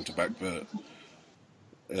superstar centre-back, but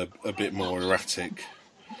a bit more erratic.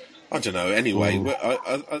 I don't know. Anyway,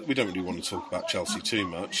 we don't really want to talk about Chelsea too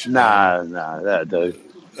much. No, that'll do.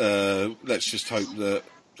 Let's just hope that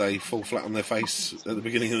they fall flat on their face at the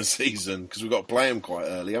beginning of the season, because we've got to play them quite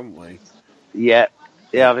early, haven't we? Yeah.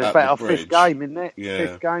 Yeah, it's about our fifth game, isn't it? Yeah.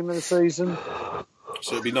 Fifth game of the season.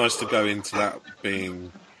 So it'd be nice to go into that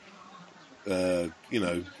being, in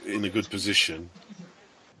a good position.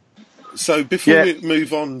 So before we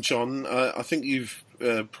move on, John, I think you've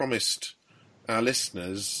promised our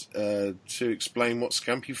listeners to explain what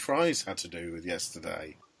Scampi Fries had to do with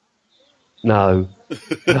yesterday. No.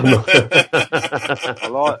 I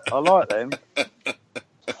like them.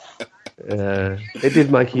 It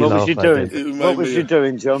did make you laugh. What was you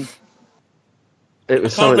doing, John? It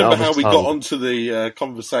was I can't remember how we got onto the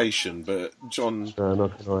conversation, but John,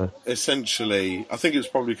 essentially, I think it was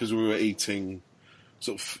probably because we were eating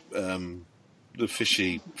sort of the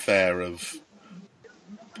fishy fare of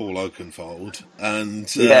Paul Oakenfold, and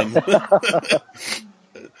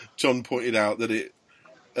John pointed out that it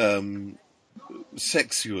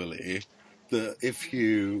sexually, that if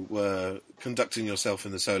you were conducting yourself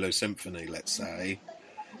in the solo symphony, let's say,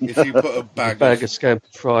 if you put a bag of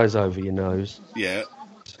Scampi Fries over your nose,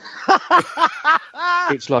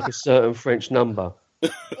 it's like a certain French number.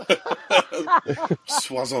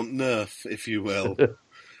 Soixante neuf, if you will.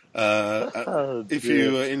 If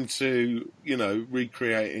you were into,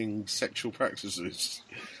 recreating sexual practices.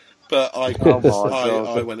 But I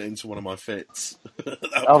went into one of my fits.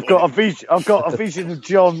 I've got a vision of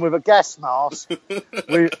John with a gas mask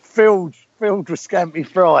filled with Scampi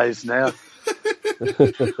Fries now.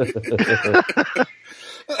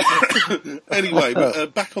 Anyway,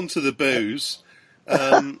 back onto the booze.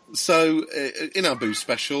 So, in our booze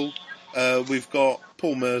special, we've got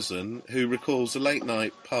Paul Merson, who recalls a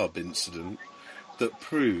late-night pub incident that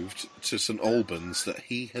proved to St Albans that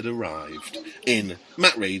he had arrived in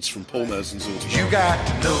Matt Reed's from Paul Merson's autobiography. You got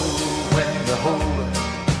to know when to hold up,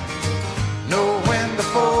 know when to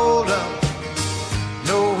fold up,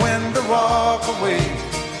 know when to walk away,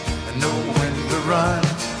 and know when to run.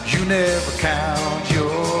 You never count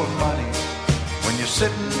your money. When you're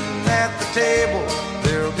sitting at the table,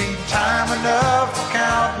 there'll be time enough for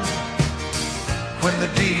counting when the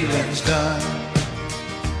dealing's done.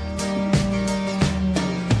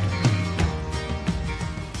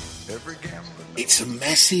 It's a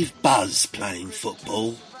massive buzz playing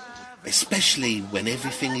football, especially when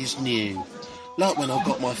everything is new. Like when I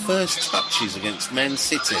got my first touches against Man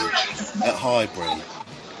City at Highbury,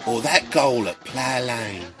 or that goal at Plough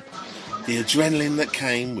Lane. The adrenaline that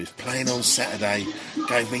came with playing on Saturday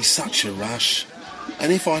gave me such a rush,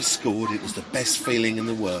 and if I scored, it was the best feeling in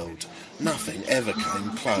the world. Nothing ever came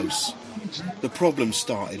close. The problem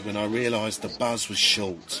started when I realised the buzz was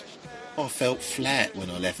short. I felt flat when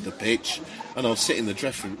I left the pitch, and I'd sit in the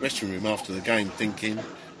dressing room after the game thinking,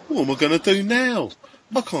 what am I going to do now?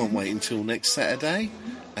 I can't wait until next Saturday.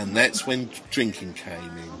 And that's when drinking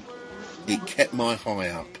came in. It kept my high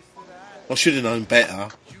up. I should have known better,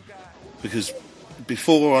 because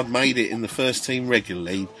before I'd made it in the first team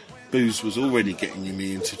regularly, booze was already getting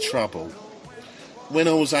me into trouble. When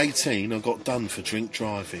I was 18, I got done for drink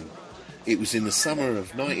driving. It was in the summer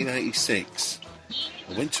of 1986.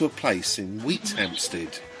 I went to a place in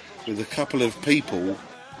Wheathampstead with a couple of people,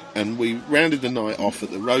 and we rounded the night off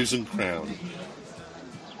at the Rose and Crown.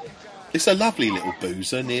 It's a lovely little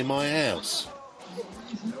boozer near my house.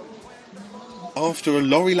 After a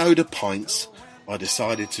lorry load of pints, I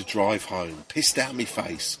decided to drive home, pissed out my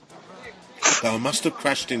face. Though I must have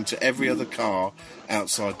crashed into every other car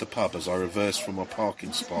outside the pub as I reversed from my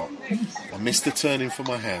parking spot. I missed the turning for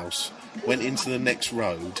my house, went into the next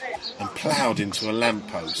road and ploughed into a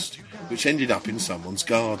lamppost, which ended up in someone's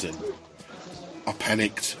garden. I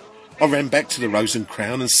panicked. I ran back to the Rose and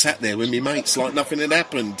Crown and sat there with my mates like nothing had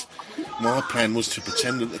happened. My plan was to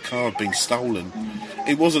pretend that the car had been stolen.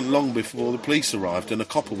 It wasn't long before the police arrived and a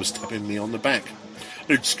copper was tapping me on the back.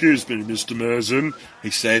 "Excuse me, Mr. Merson," he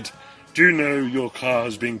said. "Do you know your car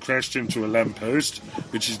has been crashed into a lamppost,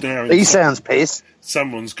 which is now in sounds pissed.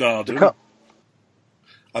 Someone's garden?"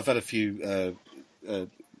 I've had a few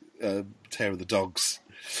tear of the dogs.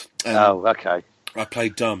 Okay. I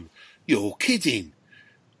played dumb. "You're kidding."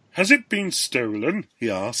 "Has it been stolen?" he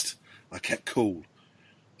asked. I kept cool.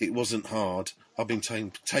 It wasn't hard. I've been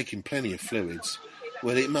taking plenty of fluids.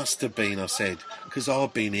 "Well, it must have been," I said, "because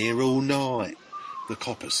I've been here all night." The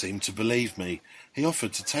copper seemed to believe me. He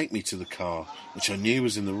offered to take me to the car, which I knew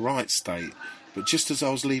was in the right state, but just as I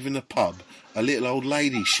was leaving the pub, a little old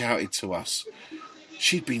lady shouted to us.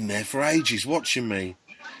 She'd been there for ages watching me.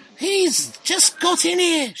 "He's just got in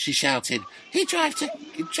here," she shouted. He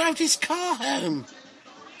drove his car home."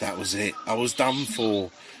 That was it. I was done for.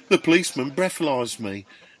 The policeman breathalyzed me.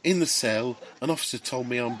 In the cell, an officer told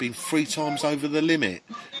me I'd been 3 times over the limit.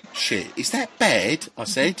 "Shit, is that bad?" I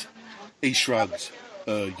said. He shrugged.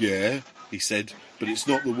 Yeah, he said, "but it's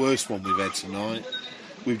not the worst one we've had tonight."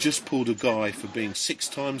 we've just pulled a guy for being 6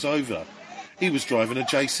 times over. He was driving a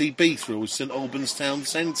JCB through St Albans Town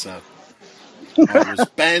Centre. I was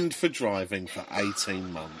banned for driving for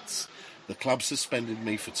 18 months. The club suspended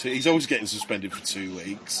me for 2... He's always getting suspended for 2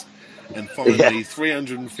 weeks. And fined me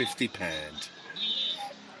 £350.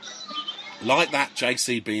 Like that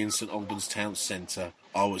JCB in St Albans Town Centre,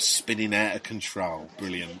 I was spinning out of control.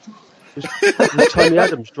 Brilliant. Was Tony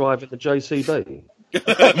Adams driving the JCB?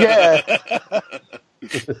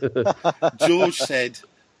 George said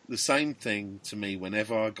the same thing to me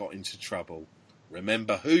whenever I got into trouble.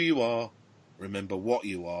 Remember who you are, remember what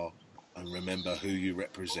you are, and remember who you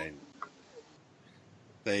represent.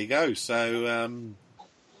 There you go. So,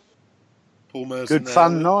 Paul Merson. Good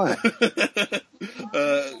fun night.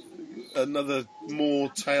 Another more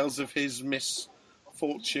tales of his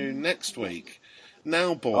misfortune next week.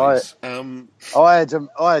 Now, boys, I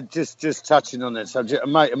had just touching on that subject. A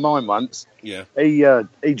mate of mine once. Yeah.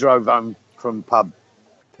 He drove home from pub,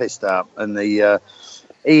 pissed up, and he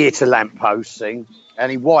hit a lamppost thing,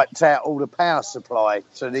 and he wiped out all the power supply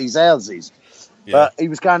to these houses. Yeah. But he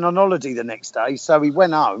was going on holiday the next day, so he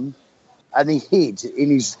went home and he hid in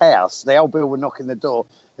his house. The old bill were knocking the door.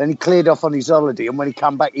 Then he cleared off on his holiday, and when he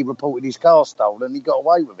come back, he reported his car stolen, and he got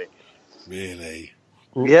away with it. Really?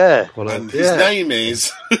 Yeah. And his name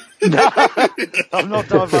is... No, I'm not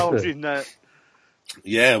divulging that.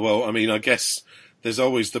 Yeah, well, I mean, I guess there's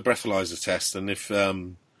always the breathalyzer test, and if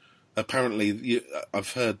apparently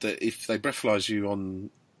I've heard that if they breathalyze you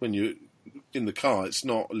when you're in the car, it's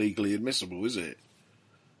not legally admissible, is it?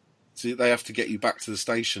 So they have to get you back to the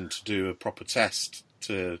station to do a proper test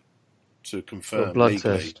to confirm blood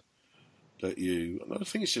legally test. That you... I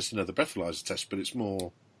think it's just another breathalyzer test, but it's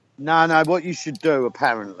more... No, what you should do,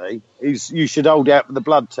 apparently, is you should hold out for the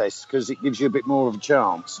blood test, because it gives you a bit more of a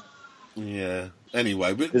chance. Yeah.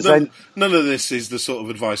 Anyway, but none of this is the sort of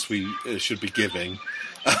advice we should be giving.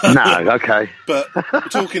 No, okay. But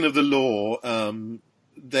talking of the law,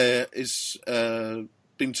 there is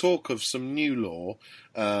been talk of some new law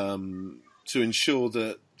to ensure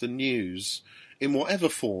that the news, in whatever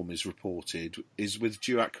form is reported, is with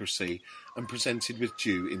due accuracy and presented with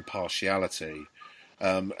due impartiality.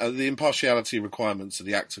 The impartiality requirements of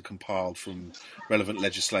the Act are compiled from relevant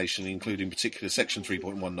legislation, including particular Section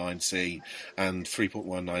 3.19c and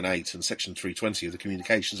 3.198 and Section 320 of the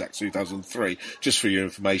Communications Act 2003, just for your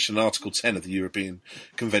information, Article 10 of the European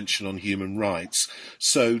Convention on Human Rights.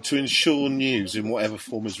 So to ensure news in whatever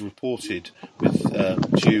form is reported with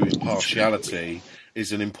due impartiality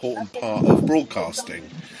is an important part of broadcasting.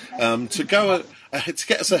 To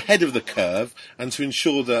get us ahead of the curve and to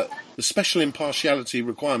ensure that the special impartiality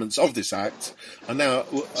requirements of this Act are now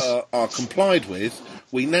are complied with,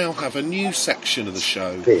 we now have a new section of the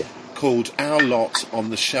show called Our Lot on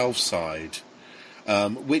the Shelf Side,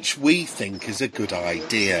 which we think is a good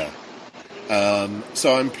idea.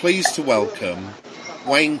 So I'm pleased to welcome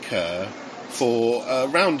Wayne Kerr for a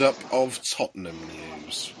roundup of Tottenham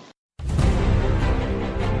news.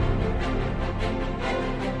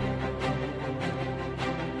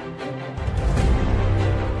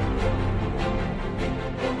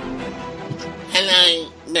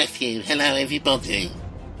 Hello, Matthew. Hello, everybody.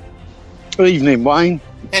 Good evening, Wayne.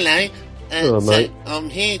 Hello. Hello, mate. I'm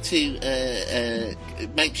here to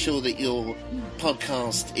make sure that your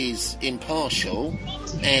podcast is impartial,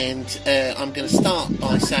 and I'm going to start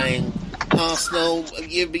by saying, Arsenal,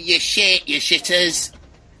 you shit, you shitters.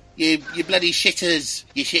 You bloody shitters.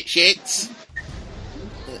 You shits.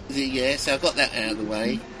 Yeah, so I've got that out of the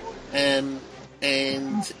way.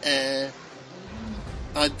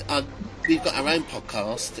 We've got our own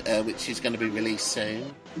podcast, which is going to be released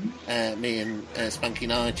soon, me and Spunky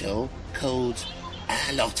Nigel, called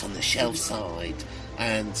Our Lot on the Shelf Side.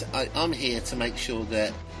 And I'm here to make sure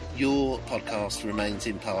that your podcast remains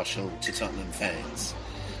impartial to Tottenham fans.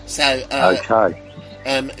 So, Okay.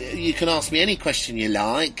 You can ask me any question you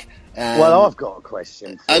like. Well, I've got a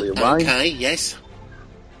question for you, Wayne. Okay, yes.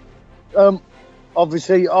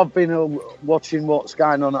 Obviously, I've been watching what's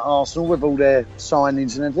going on at Arsenal with all their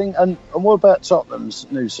signings and everything. And what about Tottenham's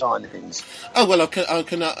new signings? Oh, well, I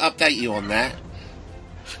can update you on that.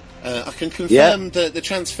 I can confirm that the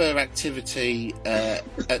transfer activity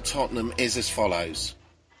at Tottenham is as follows.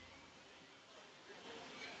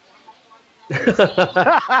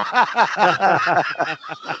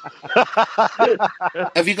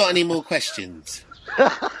 Have you got any more questions?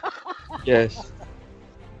 Yes.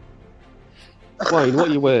 Wayne, what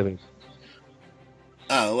are you wearing?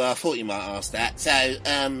 Oh, well, I thought you might ask that. So,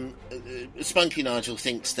 Spunky Nigel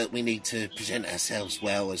thinks that we need to present ourselves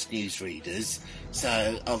well as newsreaders.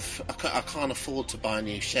 So, I can't afford to buy a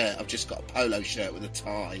new shirt. I've just got a polo shirt with a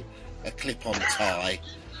tie, a clip-on tie.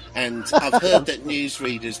 And I've heard that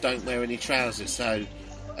newsreaders don't wear any trousers. So,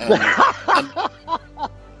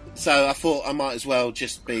 so I thought I might as well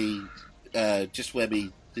just wear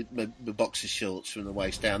the boxer shorts from the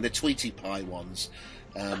waist down. They're Tweety Pie ones.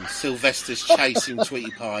 Sylvester's chasing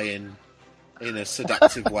Tweety Pie in a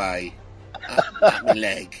seductive way at my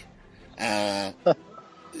leg. But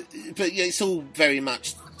yeah, it's all very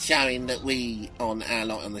much showing that we, on our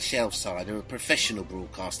Lot on the Shelf side, are a professional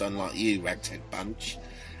broadcaster, unlike you, Ragtag Bunch.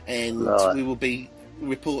 And we will be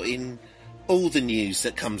reporting all the news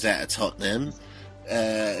that comes out of Tottenham,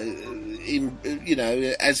 as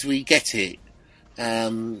we get it.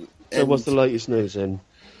 So what's the latest news then?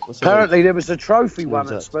 Apparently there was a trophy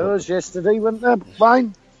won at Spurs yesterday, wasn't there,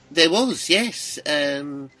 Wayne? There was, yes.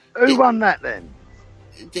 Who won that then?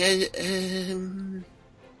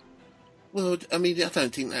 Well, I mean, I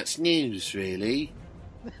don't think that's news, really.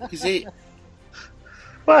 Is it?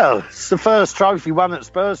 Well, it's the first trophy won at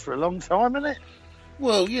Spurs for a long time, isn't it?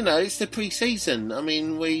 Well, it's the pre-season. I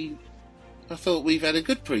mean, I thought we've had a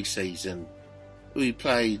good pre-season. We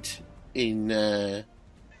played in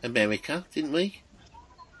America, didn't we?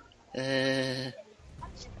 I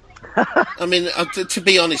mean, to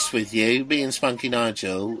be honest with you, me and Spunky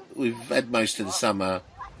Nigel, we've had most of the summer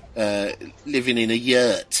living in a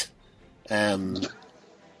yurt in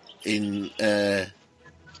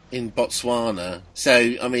Botswana.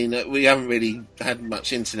 So, I mean, we haven't really had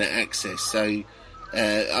much internet access. So,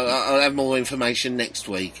 I'll have more information next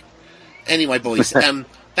week. Anyway, boys,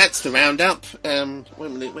 that's the roundup. Wait a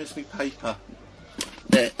minute, where's my paper?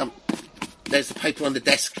 There, there's the paper on the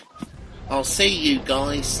desk. I'll see you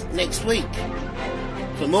guys next week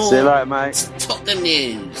for more See you later, mate. Tottenham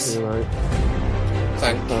news. See you later.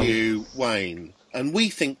 Thank you, Wayne. And we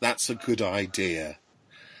think that's a good idea.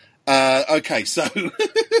 Okay, so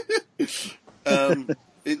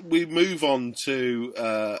we move on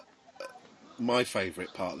to my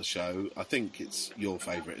favourite part of the show. I think it's your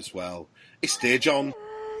favourite as well. It's Dear John.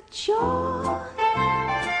 John,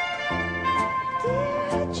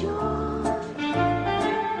 dear John,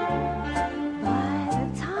 by the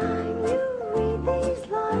time you read these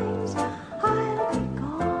lines, I'll be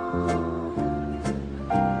gone.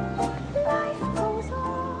 Life goes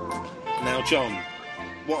on. Now, John,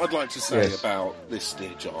 what I'd like to say Yes. about this,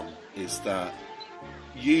 Dear John, is that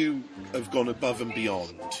you have gone above and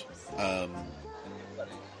beyond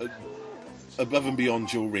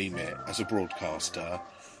your remit as a broadcaster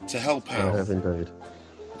to help I out. have indeed.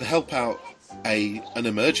 To help out an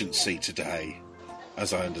emergency today,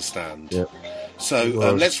 as I understand. Yep. So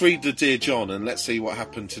Well, let's read the Dear John and let's see what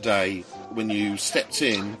happened today when you stepped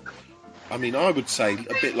in. I mean, I would say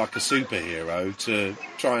a bit like a superhero to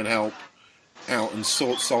try and help out and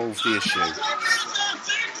solve the issue.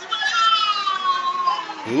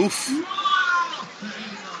 Oof.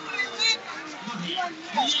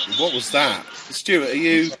 What was that? Stuart, are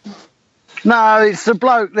you... No, it's the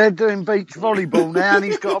bloke. They're doing beach volleyball now, and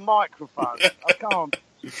he's got a microphone. I can't.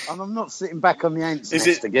 And I'm not sitting back on the ants Is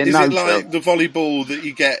nest it again. is no, it like sir. the volleyball that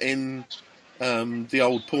you get in the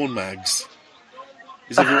old porn mags?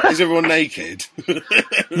 Is everyone naked?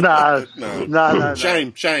 No. No. No.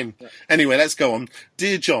 Shame. Anyway, let's go on.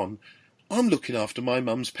 Dear John, I'm looking after my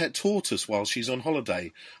mum's pet tortoise while she's on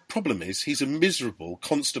holiday. Problem is, he's a miserable,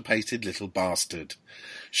 constipated little bastard.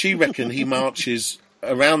 She reckon he marches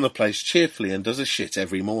around the place cheerfully and does a shit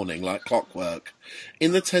every morning like clockwork.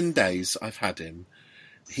 In the 10 days I've had him,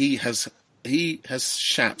 he has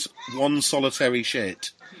shat one solitary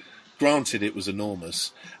shit. Granted, it was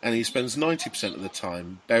enormous, and he spends 90% of the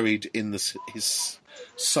time buried in his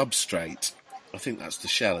substrate. I think that's the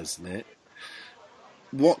shell, isn't it?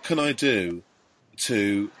 What can I do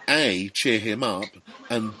to A, cheer him up,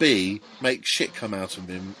 and B, make shit come out of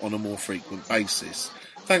him on a more frequent basis?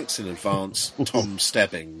 Thanks in advance, Tom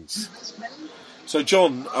Stebbings. So,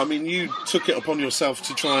 John, I mean, you took it upon yourself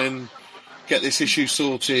to try and get this issue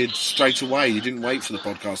sorted straight away. You didn't wait for the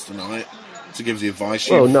podcast tonight to give the advice.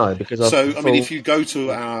 Well, no, because if you go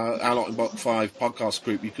to our Lot in Block 5 podcast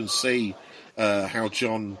group, you can see how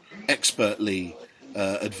John expertly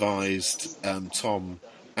advised Tom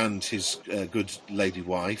and his good lady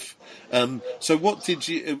wife. So, what did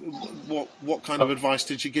you? What kind of advice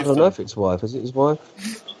did you give I don't them? know if it's wife. Is it his wife?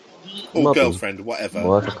 Or Mother. girlfriend, or whatever.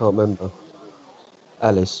 Wife, I can't remember.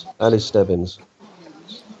 Alice Stebbins.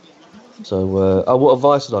 So, what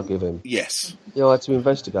advice did I give him? Yes. Yeah, I had to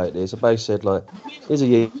investigate this. I basically said, like, is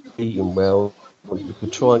he eating well? you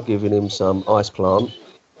could try giving him some ice plant,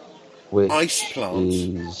 which Ice plant?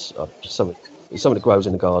 is something that grows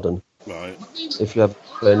in the garden. Right. If you have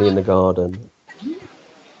plenty in the garden,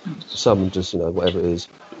 some just, whatever it is.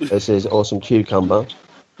 It says, or some cucumber.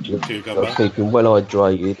 You've got to keep him well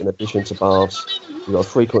hydrated. In addition to baths, you've got to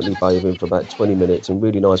frequently bathe him for about 20 minutes in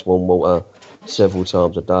really nice warm water several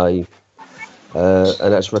times a day.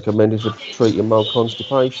 And that's recommended for treating mild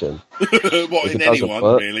constipation. What, in anyone,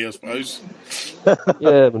 really, I suppose?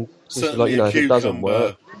 Yeah, but certainly if it doesn't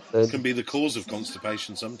work, then can be the cause of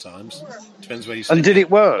constipation sometimes. Depends where you And did it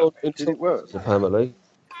work? Did it work? Apparently.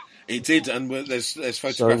 It did, and there's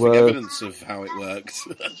photographic evidence of how it worked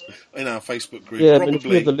in our Facebook group. Yeah, probably. a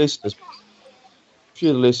few of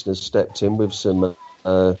the listeners stepped in with some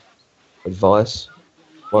advice.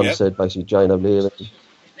 One said basically, Jane O'Leary,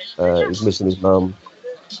 he's missing his mum.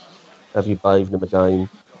 Have you bathed him again?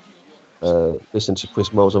 Listen to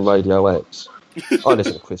Chris Moles on Radio X. I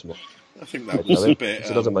listen to Chris Moles. I think that was a bit.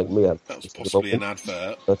 It doesn't make me happy. That was possibly an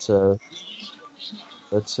advert. But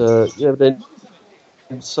then.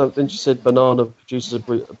 So then she said banana produces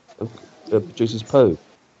poo.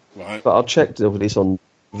 Right. But I've checked all this on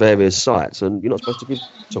various sites, and you're not supposed to give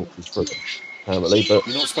tortoise fruit, apparently. But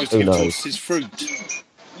you're not supposed to give tortoises fruit.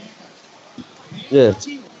 Yeah.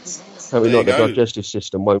 Apparently not. The digestive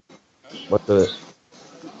system won't do it.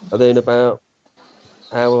 And then about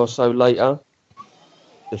an hour or so later,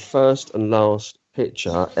 the first and last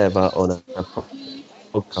picture ever on a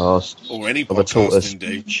podcast or any podcast, of a tortoise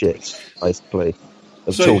indeed. Shit, basically.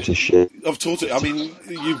 Tortoise shit. Of tortoise. I mean,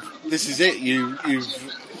 this is it.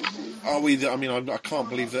 Are we? I mean, I can't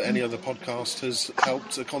believe that any other podcast has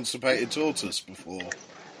helped a constipated tortoise before.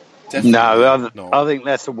 Definitely no, I think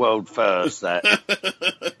that's a world first. That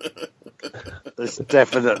it's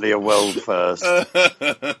definitely a world first.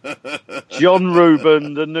 John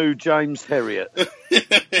Reuben, the new James Herriot.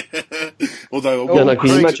 Although, can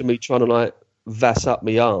you imagine me trying to vass up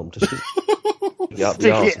my arm to stick it up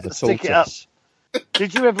the arse of the tortoise?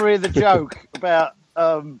 Did you ever hear the joke about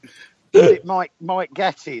Mike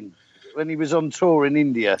Gattin when he was on tour in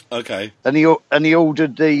India? Okay. And he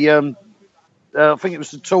ordered the I think it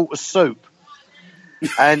was the tortoise soup,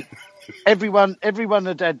 and everyone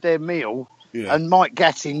had their meal, and Mike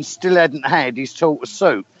Gattin still hadn't had his tortoise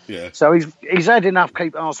soup. Yeah. So he's had enough.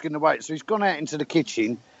 Keep asking the waiter. So he's gone out into the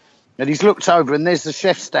kitchen, and he's looked over, and there's the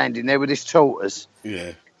chef standing there with his tortoise.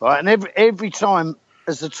 Yeah. Right, and every time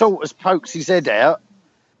as the tortoise pokes his head out,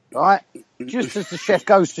 right, just as the chef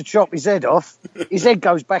goes to chop his head off, his head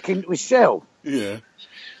goes back into his shell. Yeah.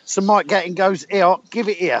 So Mike Gattin goes, "Here, give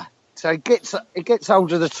it here." So he gets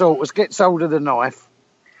hold of the tortoise, gets hold of the knife.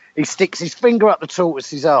 He sticks his finger up the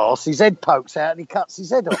tortoise's arse. His head pokes out, and he cuts his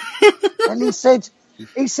head off. And he said,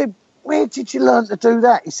 "Where did you learn to do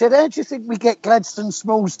that?" He said, "How do you think we get Gladstone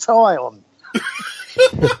Small's tie on?"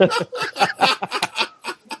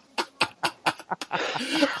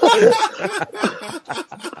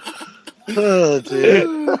 Oh dear.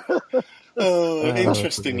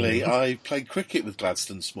 Interestingly, I played cricket with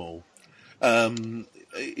Gladstone Small.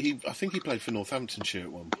 I think he played for Northamptonshire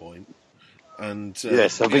at one point. And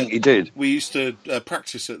yes, I think he did. We used to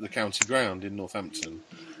practice at the county ground in Northampton,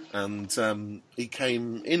 and he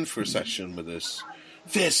came in for a session with us.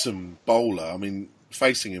 Fearsome bowler. I mean,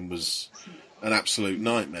 facing him was an absolute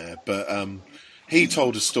nightmare. But he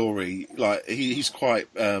told a story. Like he's quite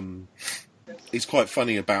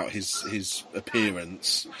funny about his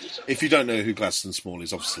appearance. If you don't know who Gladstone Small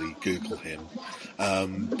is, obviously Google him.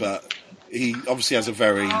 But he obviously has a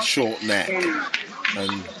very short neck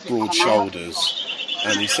and broad shoulders.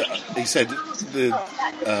 And he said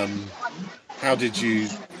how did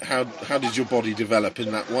your body develop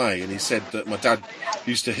in that way? And he said that my dad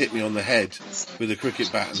used to hit me on the head with a cricket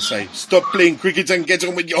bat and say, "Stop playing cricket and get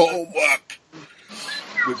on with your homework,"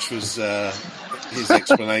 which was his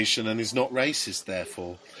explanation, and is not racist,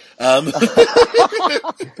 therefore.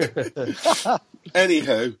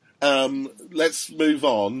 Anywho, let's move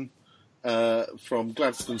on from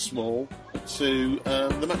Gladstone Small to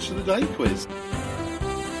the Match of the Day quiz.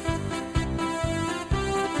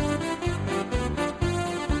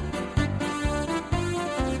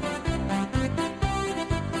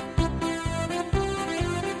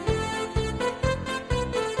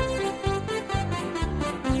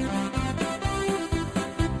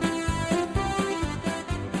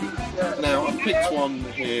 Picked one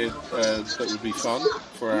here that would be fun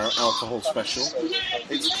for our alcohol special.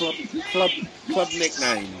 It's club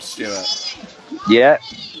nicknames, Stuart. Yeah.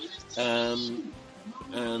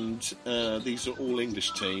 And these are all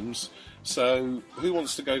English teams. So who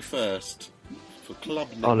wants to go first for club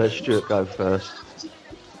nicknames? I'll let Stuart go first.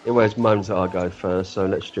 It always moans that I go first, so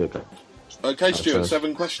let's do it. Okay, Stuart,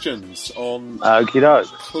 7 questions on Okie doke.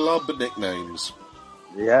 club nicknames.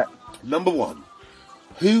 Yeah. Number 1.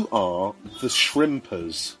 Who are the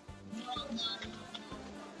Shrimpers?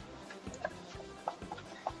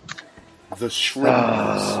 The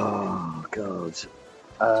Shrimpers. Oh, God.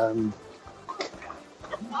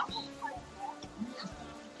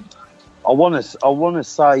 I want to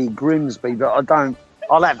say Grimsby, but I don't.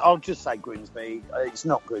 I'll just say Grimsby. It's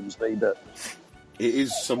not Grimsby, but it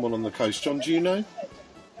is someone on the coast. John, do you know?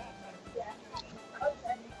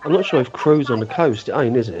 I'm not sure if Crew's on the coast. It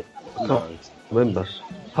ain't, is it? I can't remember.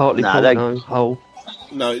 Hartlepool, no. Hull.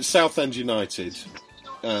 No, it's Southend United.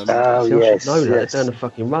 Yes, no, yes. Down the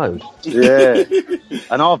fucking road. Yeah,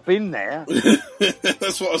 and I've been there.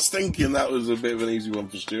 That's what I was thinking. That was a bit of an easy one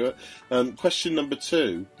for Stuart. Question number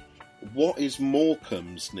 2. What is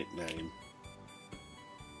Morecambe's nickname?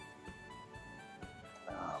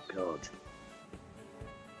 Oh, God.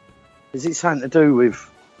 Is it something to do with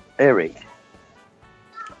Eric?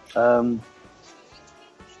 I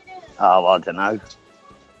don't know.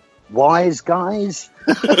 Wise guys?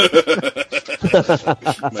 Maybe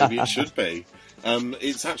it should be.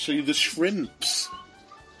 It's actually the Shrimps.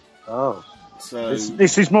 Oh. So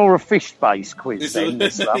this is more a fish-based quiz than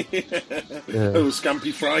this stuff. Oh,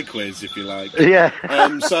 Scampy Fry quiz, if you like. Yeah.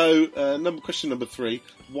 Question number 3.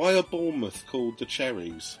 Why are Bournemouth called the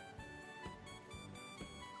Cherries?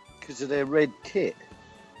 Because of their red kit.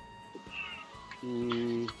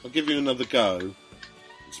 I'll give you another go.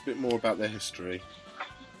 It's a bit more about their history.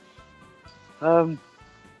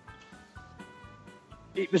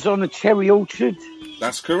 It was on a cherry orchard.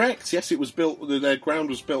 That's correct. Yes, it was built. Their ground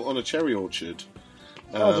was built on a cherry orchard.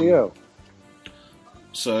 Oh,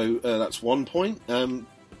 So that's 1 point.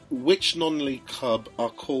 Which non-league club are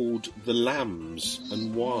called the Lambs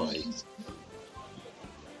and why?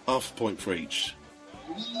 Half a point for each.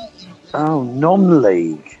 Oh,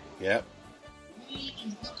 non-league. Yeah.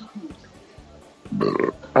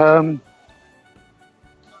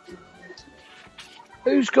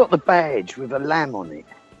 Who's got the badge with a lamb on it?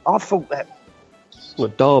 I thought that.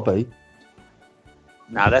 What, Derby?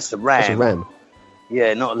 No, that's a ram. That's a ram.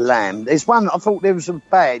 Yeah, not a lamb. There's one. I thought there was a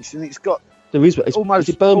badge, and it's got. There is. It's almost.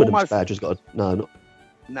 Is it Birmingham's almost, badge has got a, no, not.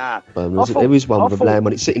 Nah. Birmingham. There is one with a lamb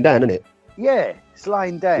on it sitting down, isn't it? Yeah, it's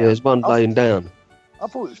laying down. Yeah, there's one laying down. I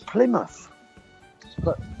thought it was Plymouth,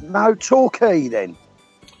 but no, Torquay then.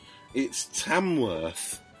 It's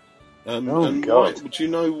Tamworth. Oh, and God. Why, do you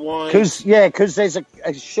know why? Because there's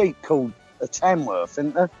a sheep called a Tamworth,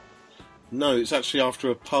 isn't there? No, it's actually after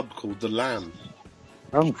a pub called the Lamb.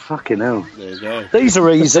 Oh, fucking hell. There you go. These are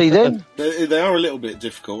easy then. They are a little bit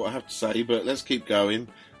difficult, I have to say, but let's keep going.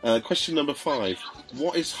 Question number 5.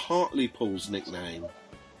 What is Hartlepool's nickname?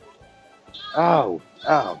 Oh,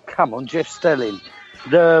 come on, Jeff Stelling.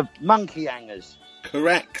 The monkey hangers.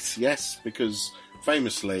 Correct, yes, because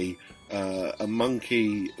famously a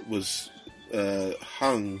monkey was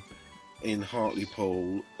hung in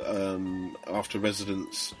Hartlepool after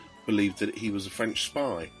residents believed that he was a French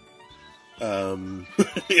spy in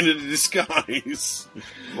a disguise.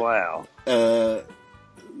 Wow.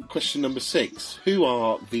 Question number 6. Who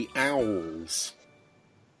are the Owls?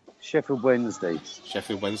 Sheffield Wednesday.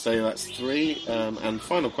 Sheffield Wednesday, that's 3. And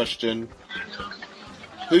final question.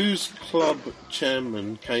 Whose club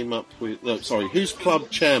chairman came up with... whose club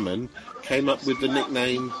chairman came up with the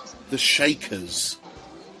nickname the Shakers?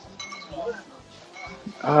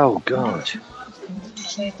 Oh, God.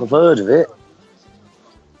 I've heard of it.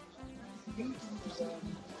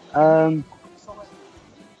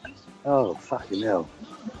 Oh, fucking hell.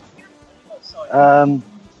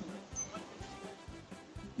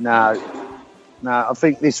 No, I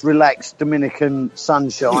think this relaxed Dominican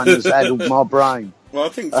sunshine has addled my brain. Well, I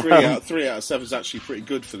think 3 out of 7 is actually pretty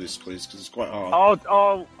good for this quiz because it's quite hard.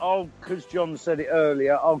 I'll, because John said it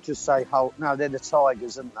earlier, I'll just say Holt. No, they're the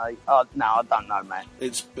Tigers, aren't they? No, I don't know, man.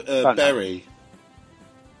 It's Berry.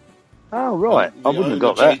 Oh, right. I wouldn't have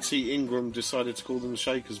got that. JT Ingram decided to call them the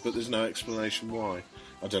Shakers, but there's no explanation why.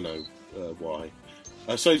 I don't know why.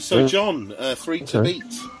 So John, 3 to beat.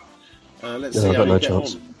 Let's see how you get on.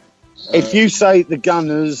 If you say the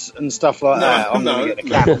Gunners and stuff like that, I'm going to get the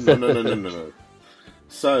cap. No.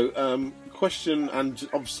 So, question, and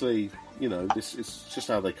obviously, this is just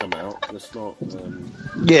how they come out. Let's not...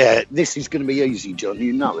 Yeah, this is going to be easy, John.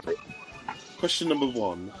 You know it. Question number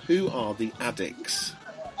 1. Who are the Addicts?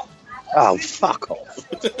 Oh, fuck off.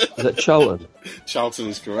 Is that Charlton? Charlton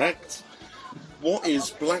is correct. What is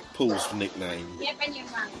Blackpool's nickname? Is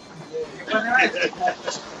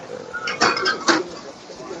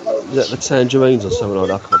that the Tangerines or something like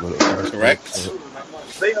that? I can't remember. Correct.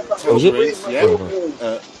 Was it? Reeds, yeah.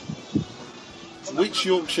 Which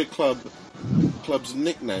Yorkshire club's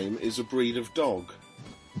nickname is a breed of dog?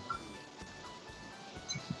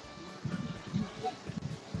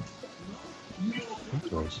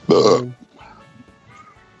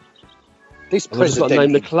 This I've just got to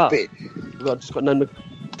name the club. bit. I've just got to name the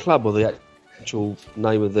club or the actual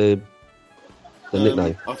name of the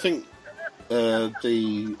nickname. I think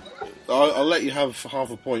I'll let you have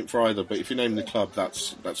half a point for either, but if you name the club,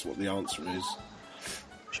 that's what the answer is.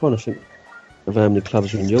 I'm trying to think of how many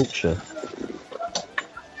clubs are in Yorkshire.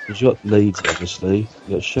 You've got Leeds, obviously. You've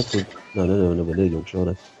got Sheffield. No, never near Yorkshire, are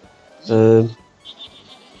they?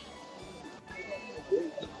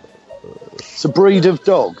 It's a breed of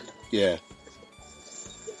dog. Yeah.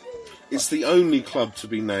 It's the only club to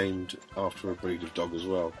be named after a breed of dog as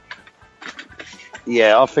well.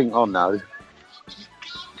 Yeah, I think I know.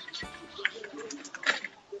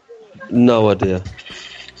 No idea.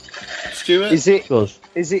 Stuart? Is it Go on.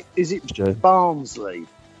 Joe. Barnsley?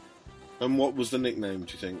 And what was the nickname,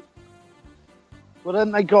 do you think? Well,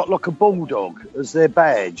 then they got like a bulldog as their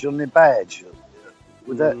badge on their badge.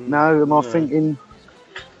 Would that? No, am I thinking?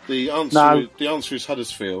 The answer is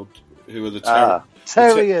Huddersfield, who are the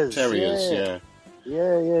Terriers. Terriers, yeah.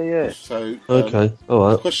 Yeah. So, Okay, all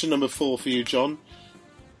right. question number 4 for you, John.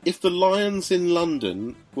 If the Lions in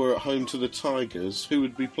London were at home to the Tigers, who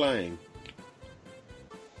would be playing?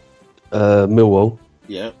 Millwall.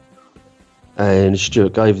 Yeah. And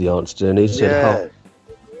Stuart gave the answer, and he said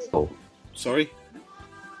Hull. Sorry?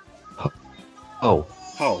 Hull.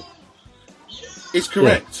 Hull. It's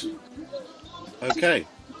correct. Yeah. Okay.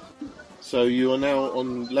 So you are now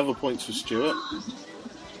on level points with Stuart.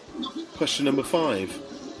 Question number 5.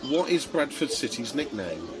 What is Bradford City's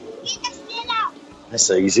nickname? That's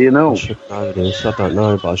easy enough. I should know this. I don't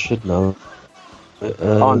know, but I should know.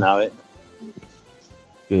 I know it.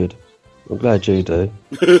 Good. I'm glad you do.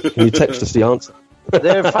 Can you text us the answer?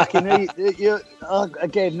 They're fucking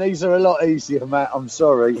again, these are a lot easier, Matt. I'm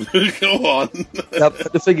sorry. Go on.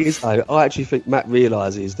 The thing is, though, I actually think Matt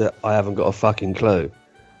realises that I haven't got a fucking clue.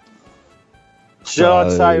 Shall I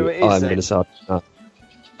say what it is? I'm going to say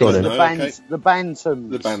go on then. The Bantams.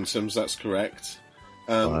 The Bantams, that's correct.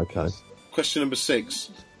 Okay. Question number 6.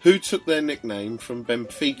 Who took their nickname from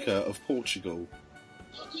Benfica of Portugal?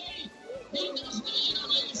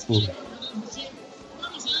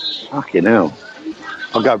 Fucking hell.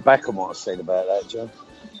 I'll go back on what I said about that, John.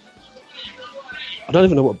 I don't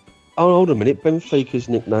even know what... Oh, hold on a minute. Benfica's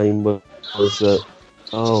nickname was...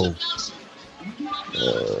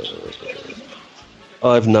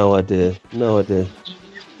 I have no idea. No idea.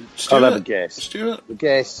 Stuart? I'll have a guess. Stuart? A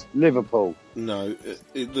guess. Liverpool. No.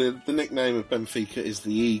 The nickname of Benfica is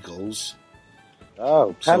the Eagles.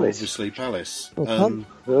 Oh, Palace. So obviously Palace.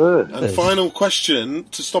 Good. And final question,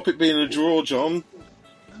 to stop it being a draw, John.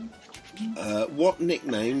 What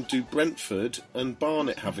nickname do Brentford and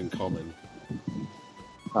Barnet have in common?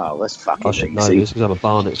 Oh, that's fucking I should easy. know this because I'm a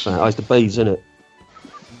Barnet fan. Oh, it's the Bees, isn't it?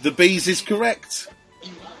 The Bees is correct.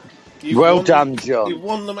 Well done, John. You've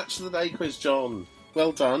won the match of the day quiz, John.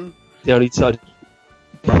 Well done. The only time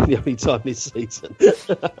this season.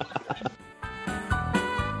 So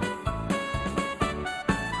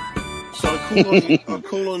I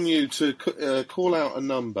call on you to call out a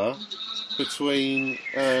number between.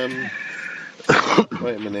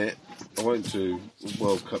 Wait a minute. I won't do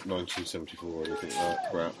World Cup 1974 or anything like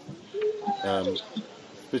that crap.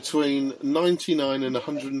 Between 99 and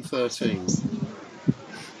 113.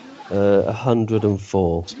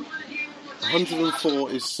 104.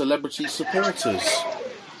 104 is celebrity supporters.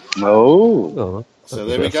 Oh. So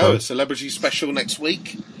there we go. A celebrity special next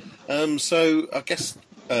week. So I guess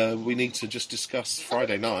we need to just discuss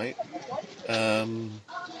Friday night.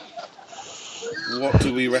 What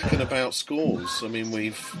do we reckon about scores? I mean,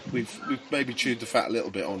 we've maybe chewed the fat a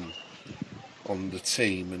little bit on the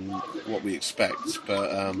team and what we expect, but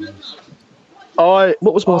I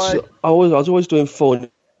was always doing 4 on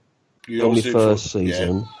my first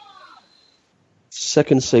season. Yeah.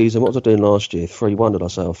 Second season, what was I doing last year? 3-1 did I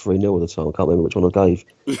say, or 3-0 at the time? I can't remember which one I gave.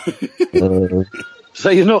 So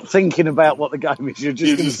you're not thinking about what the game is, you're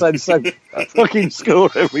just going to say the same fucking score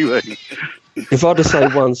every week. If I just say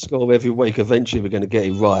one score every week, eventually we're going to get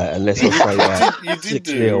it right, unless I say you did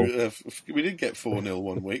 6-0. We did get 4-0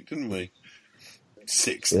 one week, didn't we?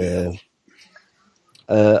 6-0.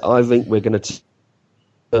 Yeah. I think we're going to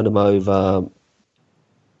turn them over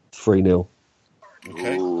 3-0.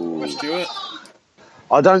 Okay. Let's do it.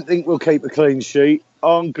 I don't think we'll keep a clean sheet.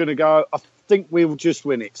 I'm going to go... I think we'll just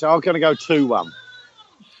win it. So I'm going to go 2-1.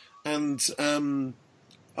 And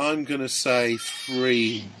I'm going to say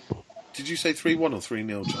 3-1. Did you say 3-1 or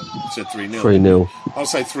 3-0, John? You said 3-0. 3-0. I'll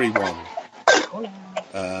say 3-1.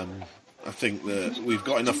 I think that we've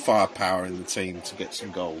got enough firepower in the team to get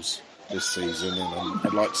some goals this season, and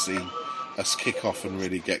I'd like to see us kick off and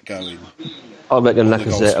really get going. I reckon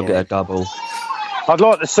Lacazette will get a double. I'd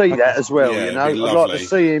like to see that as well. Yeah, You know, it'd be I'd lovely. like to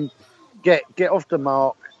see him get off the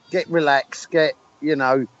mark, get relaxed, that'd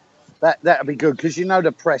be good because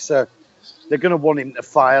the presser, they're going to want him to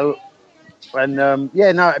fail, and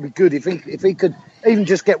it'd be good if he could even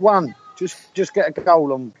just get one, just get a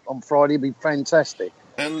goal on Friday. It'd be fantastic.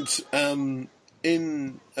 And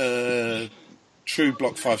in true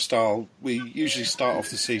Block 5 style, we usually start off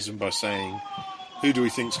the season by saying who do we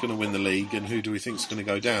think's going to win the league and who do we think's going to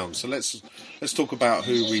go down. So let's talk about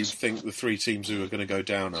who we think the three teams who are going to go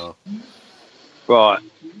down are. Right,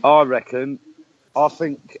 I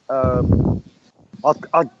think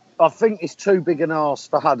it's too big an arse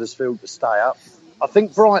for Huddersfield to stay up. I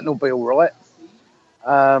think Brighton will be all right.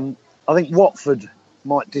 I think Watford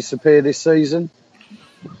might disappear this season.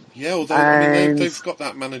 Yeah, although they've got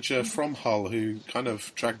that manager from Hull who kind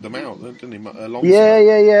of dragged them out, didn't he?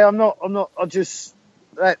 Yeah. I'm not. I just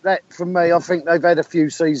that for me. I think they've had a few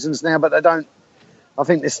seasons now, but they don't. I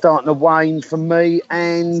think they're starting to wane for me,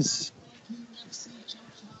 and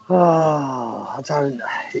I don't.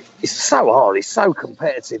 It's so hard. It's so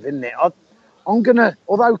competitive, isn't it? I'm gonna.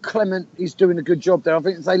 Although Clement is doing a good job there, I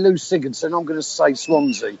think if they lose Sigurdsson, I'm gonna say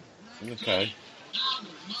Swansea. Okay.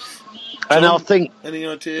 And John, I think. Any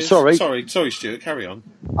ideas? Sorry, Stuart. Carry on.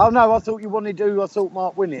 Oh no, I thought you wanted to. I thought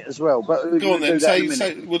Mark win it as well. But go on then.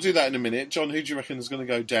 We'll do that in a minute. John, who do you reckon is going to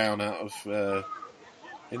go down out of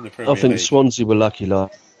in the Premier League? I think Swansea were lucky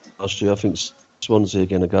last year. I think Swansea are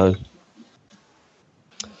going to go.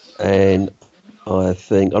 And I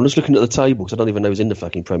think I'm just looking at the table because I don't even know who's in the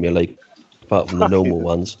fucking Premier League apart from the normal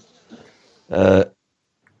ones. I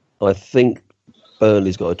think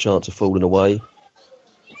Burnley's got a chance of falling away.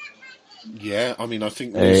 Yeah, I mean, I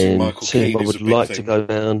think losing Michael Keane is a big like thing. to go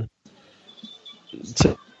down.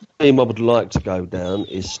 The team I would like to go down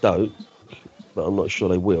is Stoke, but I'm not sure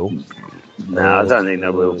they will. No, I don't think they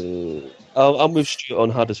will. I'm with Stuart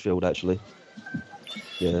on Huddersfield, actually.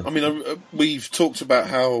 Yeah. I mean, we've talked about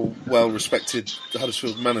how well respected the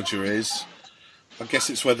Huddersfield manager is. I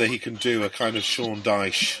guess it's whether he can do a kind of Sean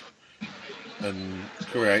Dyche and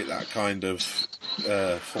create that kind of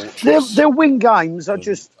fortress. They'll win games. I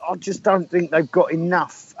just don't think they've got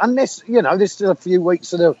enough. Unless there's still a few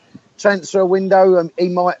weeks of the transfer window, and he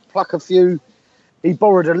might pluck a few. He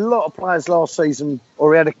borrowed a lot of players last season,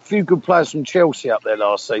 or he had a few good players from Chelsea up there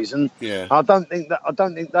last season. Yeah. I don't think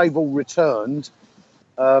they've all returned.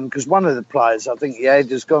 Because one of the players I think he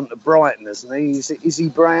had has gone to Brighton, hasn't he? Is he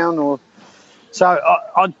Brown or? So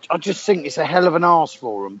I just think it's a hell of an arse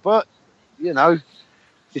for them. But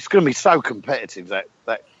it's going to be so competitive that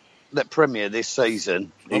Premier this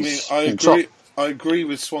season. I mean, I agree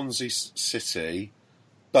with Swansea City,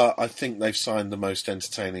 but I think they've signed the most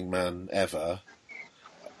entertaining man ever.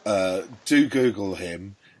 Do Google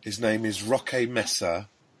him. His name is Roque Mesa,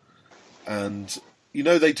 and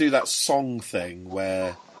they do that song thing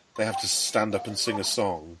where they have to stand up and sing a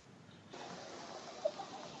song.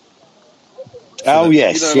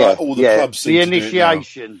 Yes, like all the clubs seem the to do it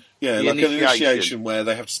initiation. now. Yeah, like an initiation where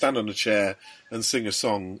they have to stand on a chair and sing a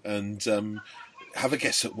song. And have a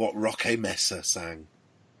guess at what Roque Mesa sang.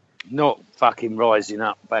 Not fucking Rising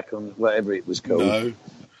Up back on whatever it was called. No.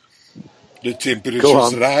 The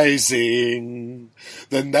temperature's rising,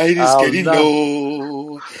 the night is getting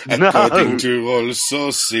low, according to all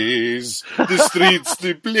sources, the street's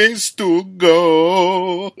the place to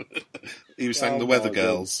go. He was sang The Weather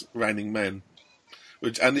Girls, Raining Men.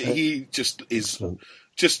 And he just is,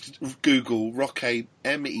 just Google Roque,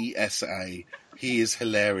 Mesa. He is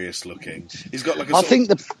hilarious looking. He's got like a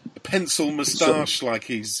pencil moustache like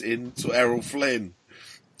he's in Errol Flynn.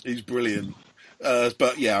 He's brilliant.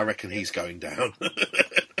 But yeah, I reckon he's going down.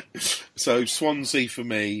 So Swansea for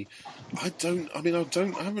me. I haven't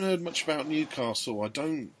heard much about Newcastle. I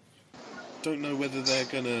don't know whether they're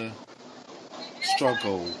gonna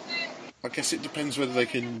struggle. I guess it depends whether they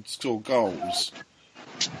can score goals,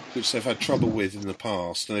 which they've had trouble with in the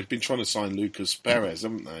past, and they've been trying to sign Lucas Perez,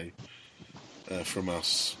 haven't they? From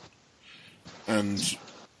us, and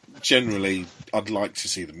generally, I'd like to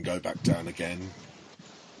see them go back down again.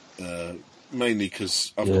 Mainly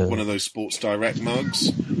because I've got one of those Sports Direct mugs,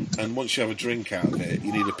 and once you have a drink out of it,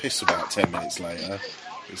 you need a piss about 10 minutes later.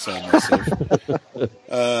 It's so massive.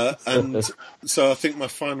 And so I think my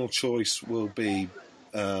final choice will be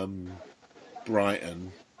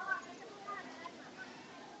Brighton.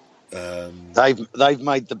 They've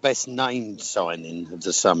made the best named signing of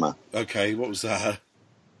the summer. Okay, what was that?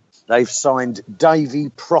 They've signed Davy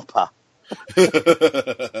Proper. I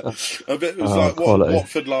bet it was like quality.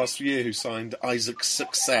 Watford last year who signed Isaac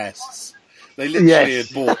Success. They literally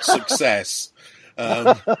had bought Success.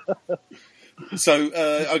 So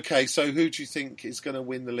who do you think is going to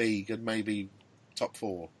win the league and maybe top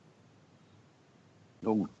four?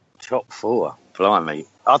 Oh, top four, blimey!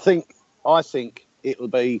 I think it will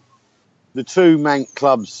be the two main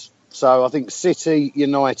clubs. So I think City,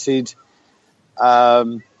 United.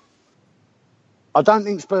 I don't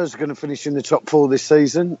think Spurs are going to finish in the top four this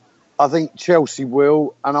season. I think Chelsea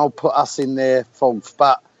will, and I'll put us in there fourth.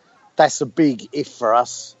 But that's a big if for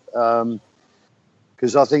us,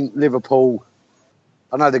 because I think Liverpool.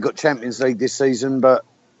 I know they've got Champions League this season, but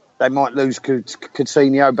they might lose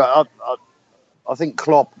Coutinho. But I think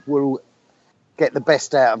Klopp will get the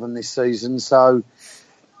best out of them this season. So,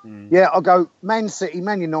 yeah, I'll go Man City,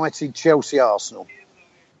 Man United, Chelsea, Arsenal.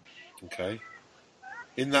 Okay.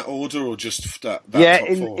 In that order, or just that yeah,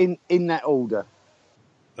 top four? in that order.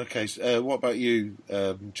 Okay. What about you,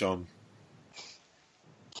 John?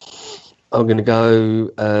 I'm going to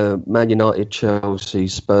go Man United, Chelsea,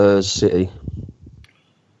 Spurs, City.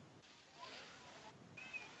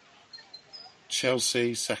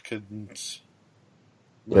 Chelsea second.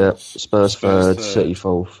 Yeah, Spurs third, City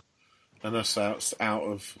fourth. And us out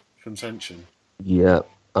of contention. Yeah,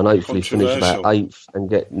 and hopefully finish about 8th and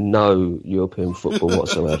get no European football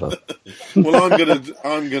whatsoever. Well,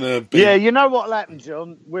 I'm gonna. Be... Yeah, you know what'll happen,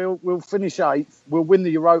 John? We'll finish 8th. We'll win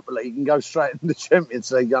the Europa League and go straight into the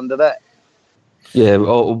Champions League under that. Yeah,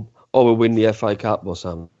 or we'll win the FA Cup or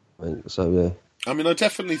something. So yeah. I mean, I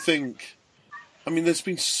definitely think. I mean, there's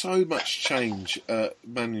been so much change at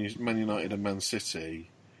Man United and Man City.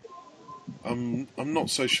 I'm not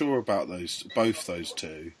so sure about both those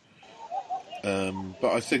two. But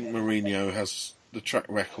I think Mourinho has the track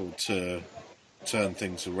record to turn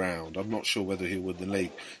things around. I'm not sure whether he'll win the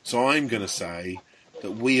league. So I'm going to say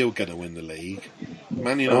that we are going to win the league.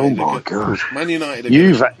 Man United. Oh my God! Man United.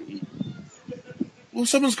 Well,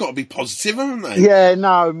 someone's got to be positive, haven't they? Yeah,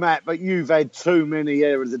 no, Matt, but you've had too many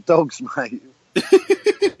hair of the dogs, mate.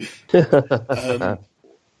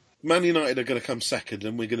 Man United are going to come second,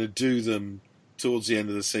 and we're going to do them towards the end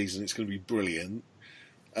of the season. It's going to be brilliant.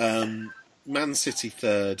 Man City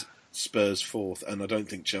third, Spurs fourth, and I don't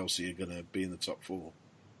think Chelsea are going to be in the top four.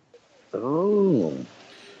 Oh,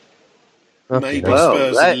 maybe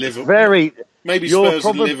Spurs and Liverpool. Maybe Spurs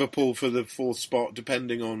and Liverpool for the fourth spot,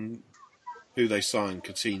 depending on who they sign,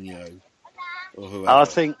 Coutinho or whoever.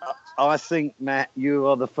 I think, Matt, you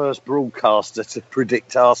are the first broadcaster to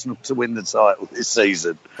predict Arsenal to win the title this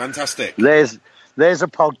season. Fantastic. There's a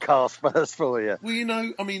podcast first for you. Well, you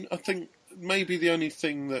know, I mean, I think maybe the only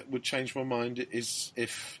thing that would change my mind is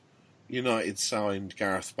if United signed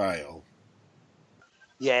Gareth Bale.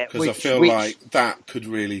 Yeah, because I feel like that could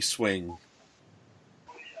really swing.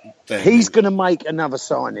 He's going to make another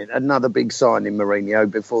big signing, Mourinho,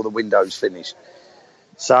 before the window's finished.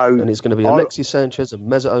 So, and it's going to be Alexis Sanchez and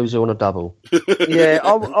Mesut Ozil on a double. Yeah,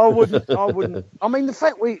 I wouldn't. I mean, the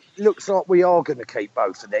fact looks like we are going to keep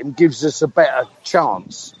both of them gives us a better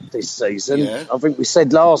chance this season. Yeah. I think we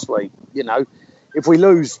said last week, you know, if we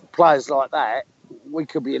lose players like that, we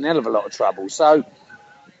could be in a hell of a lot of trouble. So,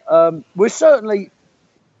 we're certainly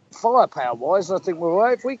firepower-wise, I think we're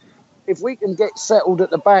right. If we can get settled at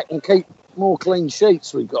the back and keep more clean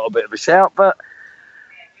sheets, we've got a bit of a shout. But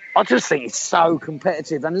I just think it's so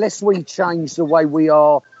competitive. Unless we change the way we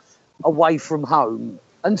are away from home,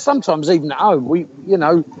 and sometimes even at home, we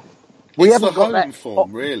haven't got that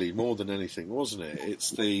form really more than anything, wasn't it? It's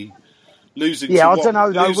the losing. Yeah, to I don't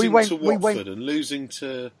know though. We went to Watford and losing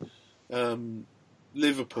to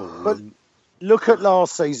Liverpool. But look at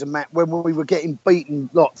last season, Matt, when we were getting beaten,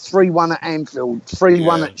 3-1 at Anfield,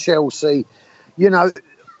 3-1 at Chelsea. You know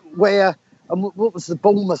where. And what was the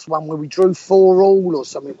Bournemouth one where we drew 4-4 or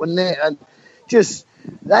something? Wasn't it? And just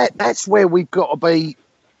that's where we've got to be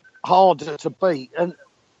harder to beat. And,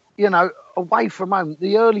 you know, away from home,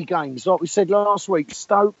 the early games, like we said last week,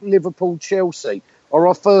 Stoke, Liverpool, Chelsea are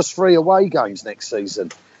our first 3 away games next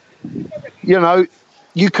season. You know,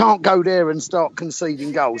 you can't go there and start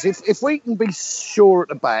conceding goals. If we can be sure at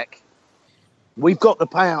the back, we've got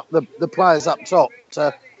the players up top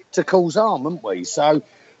to cause harm, haven't we? So...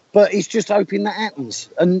 But it's just hoping that happens.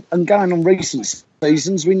 And going on recent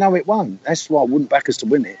seasons, we know it won't. That's why I wouldn't back us to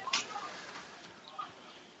win it.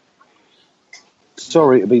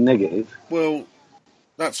 Sorry to be negative. Well,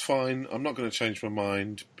 that's fine. I'm not going to change my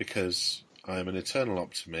mind because I am an eternal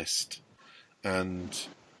optimist. And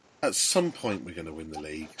at some point we're going to win the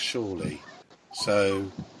league, surely.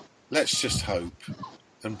 So let's just hope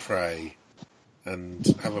and pray and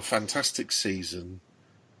have a fantastic season.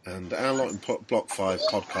 And our Lot in Block 5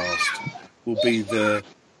 podcast will be the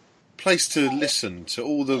place to listen to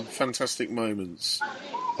all the fantastic moments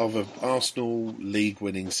of an Arsenal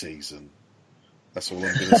league-winning season. That's all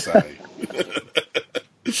I'm going to say.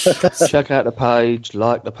 Check out the page,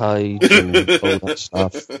 like the page, and all that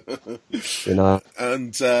stuff. You know,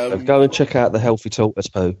 and go and check out the Healthy Talkers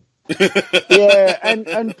poo. Yeah,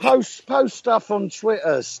 and post stuff on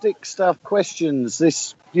Twitter, stick stuff, questions.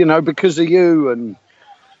 This, because of you. And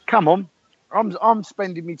come on, I'm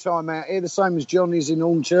spending my time out here the same as Johnny's in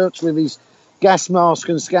Hornchurch with his gas mask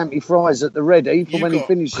and scampi fries at the ready for when he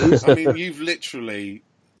finishes. I mean, you've literally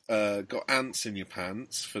got ants in your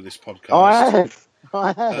pants for this podcast.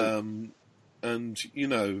 I have. And,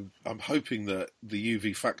 I'm hoping that the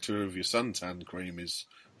UV factor of your suntan cream is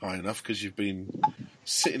high enough because you've been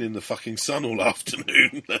sitting in the fucking sun all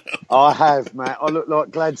afternoon now. I have, mate. I look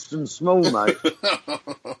like Gladstone Small, mate.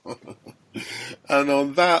 And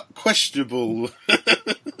on that questionable...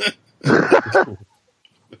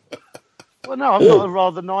 Well, no, I've got a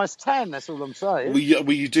rather nice tan, that's all I'm saying. Well,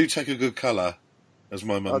 you do take a good colour, as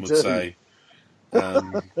my mum would say.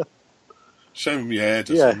 Shame your hair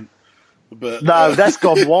doesn't. Yeah. But, no, that's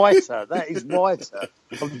gone whiter. That is whiter.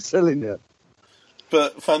 I'm telling you.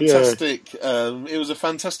 But fantastic. Yeah. It was a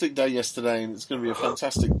fantastic day yesterday, and it's going to be a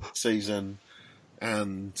fantastic season.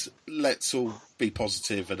 And let's all be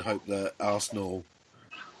positive and hope that Arsenal...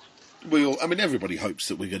 everybody hopes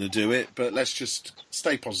that we're going to do it, but let's just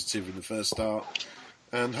stay positive in the first start.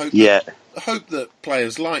 And hope that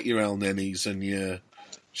players like your El Nenis and your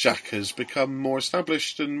Xhakas become more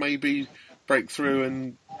established and maybe break through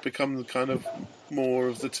and become the kind of more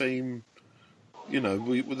of the team.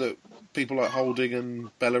 That people like Holding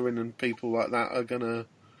and Bellerin and people like that are going to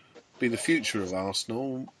be the future of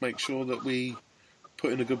Arsenal. Make sure that we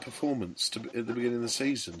put in a good performance at the beginning of the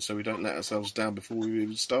season so we don't let ourselves down before we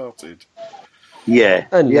even started. Yeah.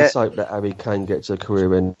 And let's hope that Harry Kane gets a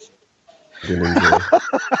career in injury.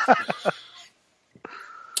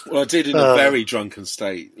 Well, I did in a very drunken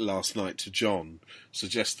state last night to John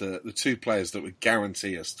suggest that the two players that would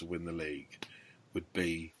guarantee us to win the league would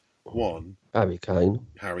be, one, Harry Kane.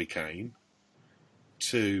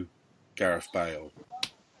 2, Gareth Bale.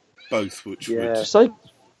 Both which would... Say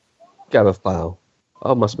Gareth Bale.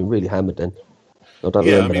 I must have been really hammered then. I don't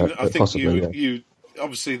remember that. I think possibly, you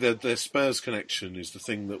obviously the Spurs connection is the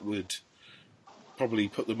thing that would probably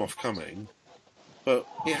put them off coming. But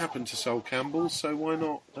it happened to Sol Campbell, so why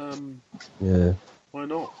not? Why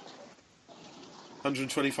not?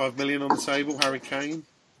 125 million on the table, Harry Kane.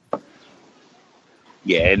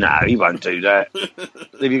 Yeah, no, he won't do that.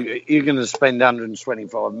 If you're going to spend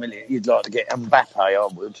 125 million, you'd like to get Mbappe, I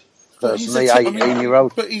would. Personally,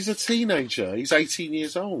 18-year-old. But he's a teenager. He's 18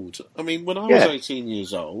 years old. I mean, when I was 18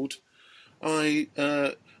 years old, I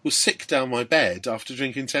was sick down my bed after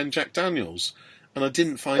drinking 10 Jack Daniels, and I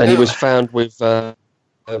didn't find out. And he was found with...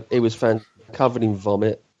 he was found covered in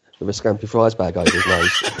vomit with a scampi fries bag over his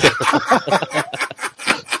nose.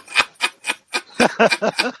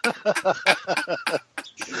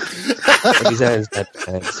 And his hands had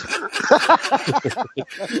hands.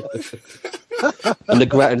 And the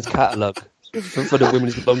Grattan's catalogue for the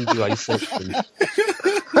women's lingerie section.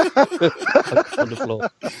 On the floor.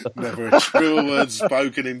 Never a truer word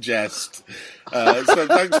spoken in jest. So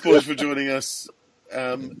thanks, boys, for joining us.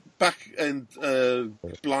 Back in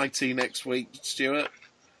Blighty next week, Stuart.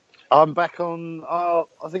 I'm back on, I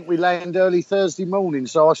think we land early Thursday morning,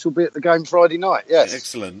 so I shall be at the game Friday night, yes.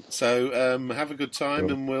 Excellent. So have a good time,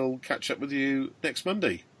 and we'll catch up with you next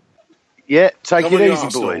Monday. Yeah, take Come it on, easy,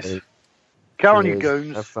 Arsenal. boys. Come on, you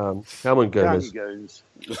goons. Have fun. Come on, gooners.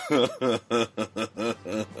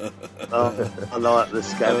 I like the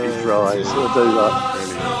scampi fries. I do like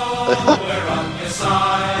We're on your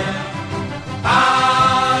side.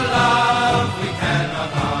 Our love we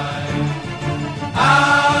cannot hide.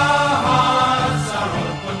 Our hearts are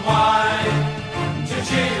open wide to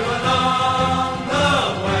cheer you along the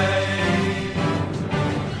way.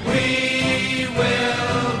 We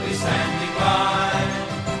will be standing by.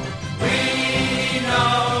 We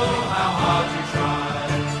know how hard you try.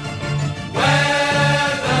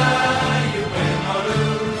 Whether you win or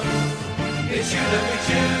lose, it's you that we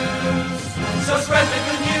choose. So spread the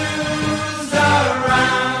good news.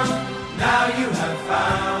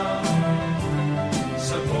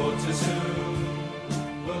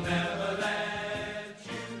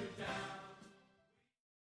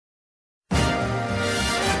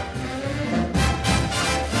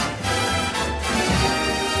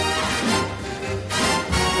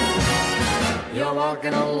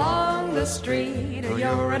 walking along the street, or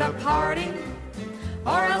you're at a party,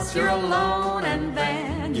 or else you're alone, and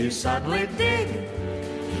then you suddenly dig.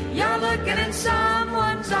 You're looking in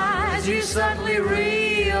someone's eyes, you suddenly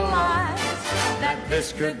realize that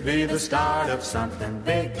this could be the start of something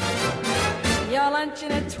big. You're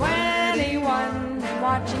lunching at 21,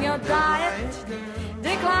 watching your diet,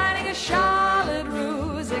 declining a Charlotte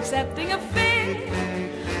Russe, accepting a fig.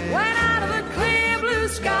 When out of a clear blue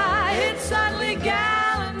sky, it's suddenly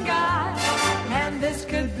gal and guy, and this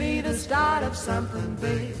could be the start of something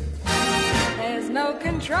big. There's no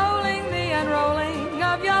controlling the unrolling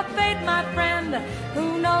of your fate, my friend.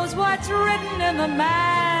 Who knows what's written in the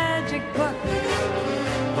magic book?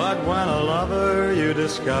 But when a lover you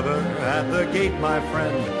discover at the gate, my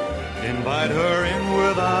friend, invite her in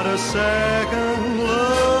without a second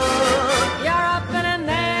look. You're up in an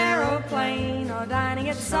aeroplane, or dining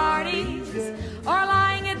at Sardi's, or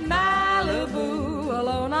lying at Malibu,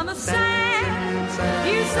 alone on the sand.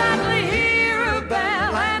 You suddenly hear a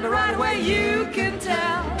bell, and right away you can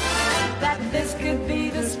tell that this could be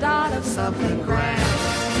the start of something grand.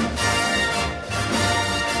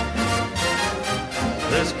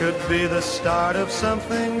 This could be the start of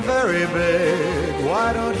something very big.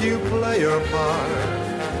 Why don't you play your part?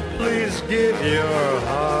 Please give your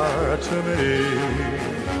heart to me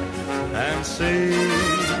and see.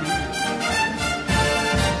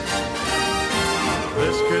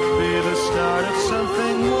 This could be the start of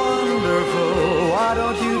something wonderful. Why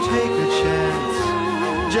don't you take a chance?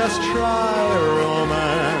 Just try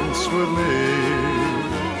romance with me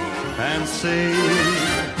and see.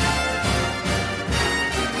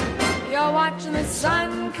 You're watching the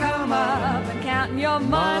sun come up and counting your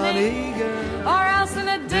money, or else in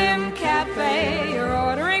a dim cafe you're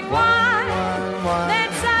ordering wine. Then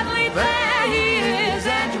suddenly there he is,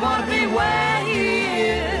 and you want to be where he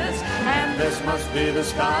is. And this must be the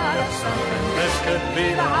start of something. This could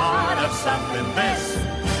be the heart of something. This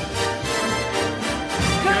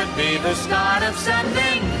could be the start of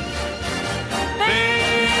something big.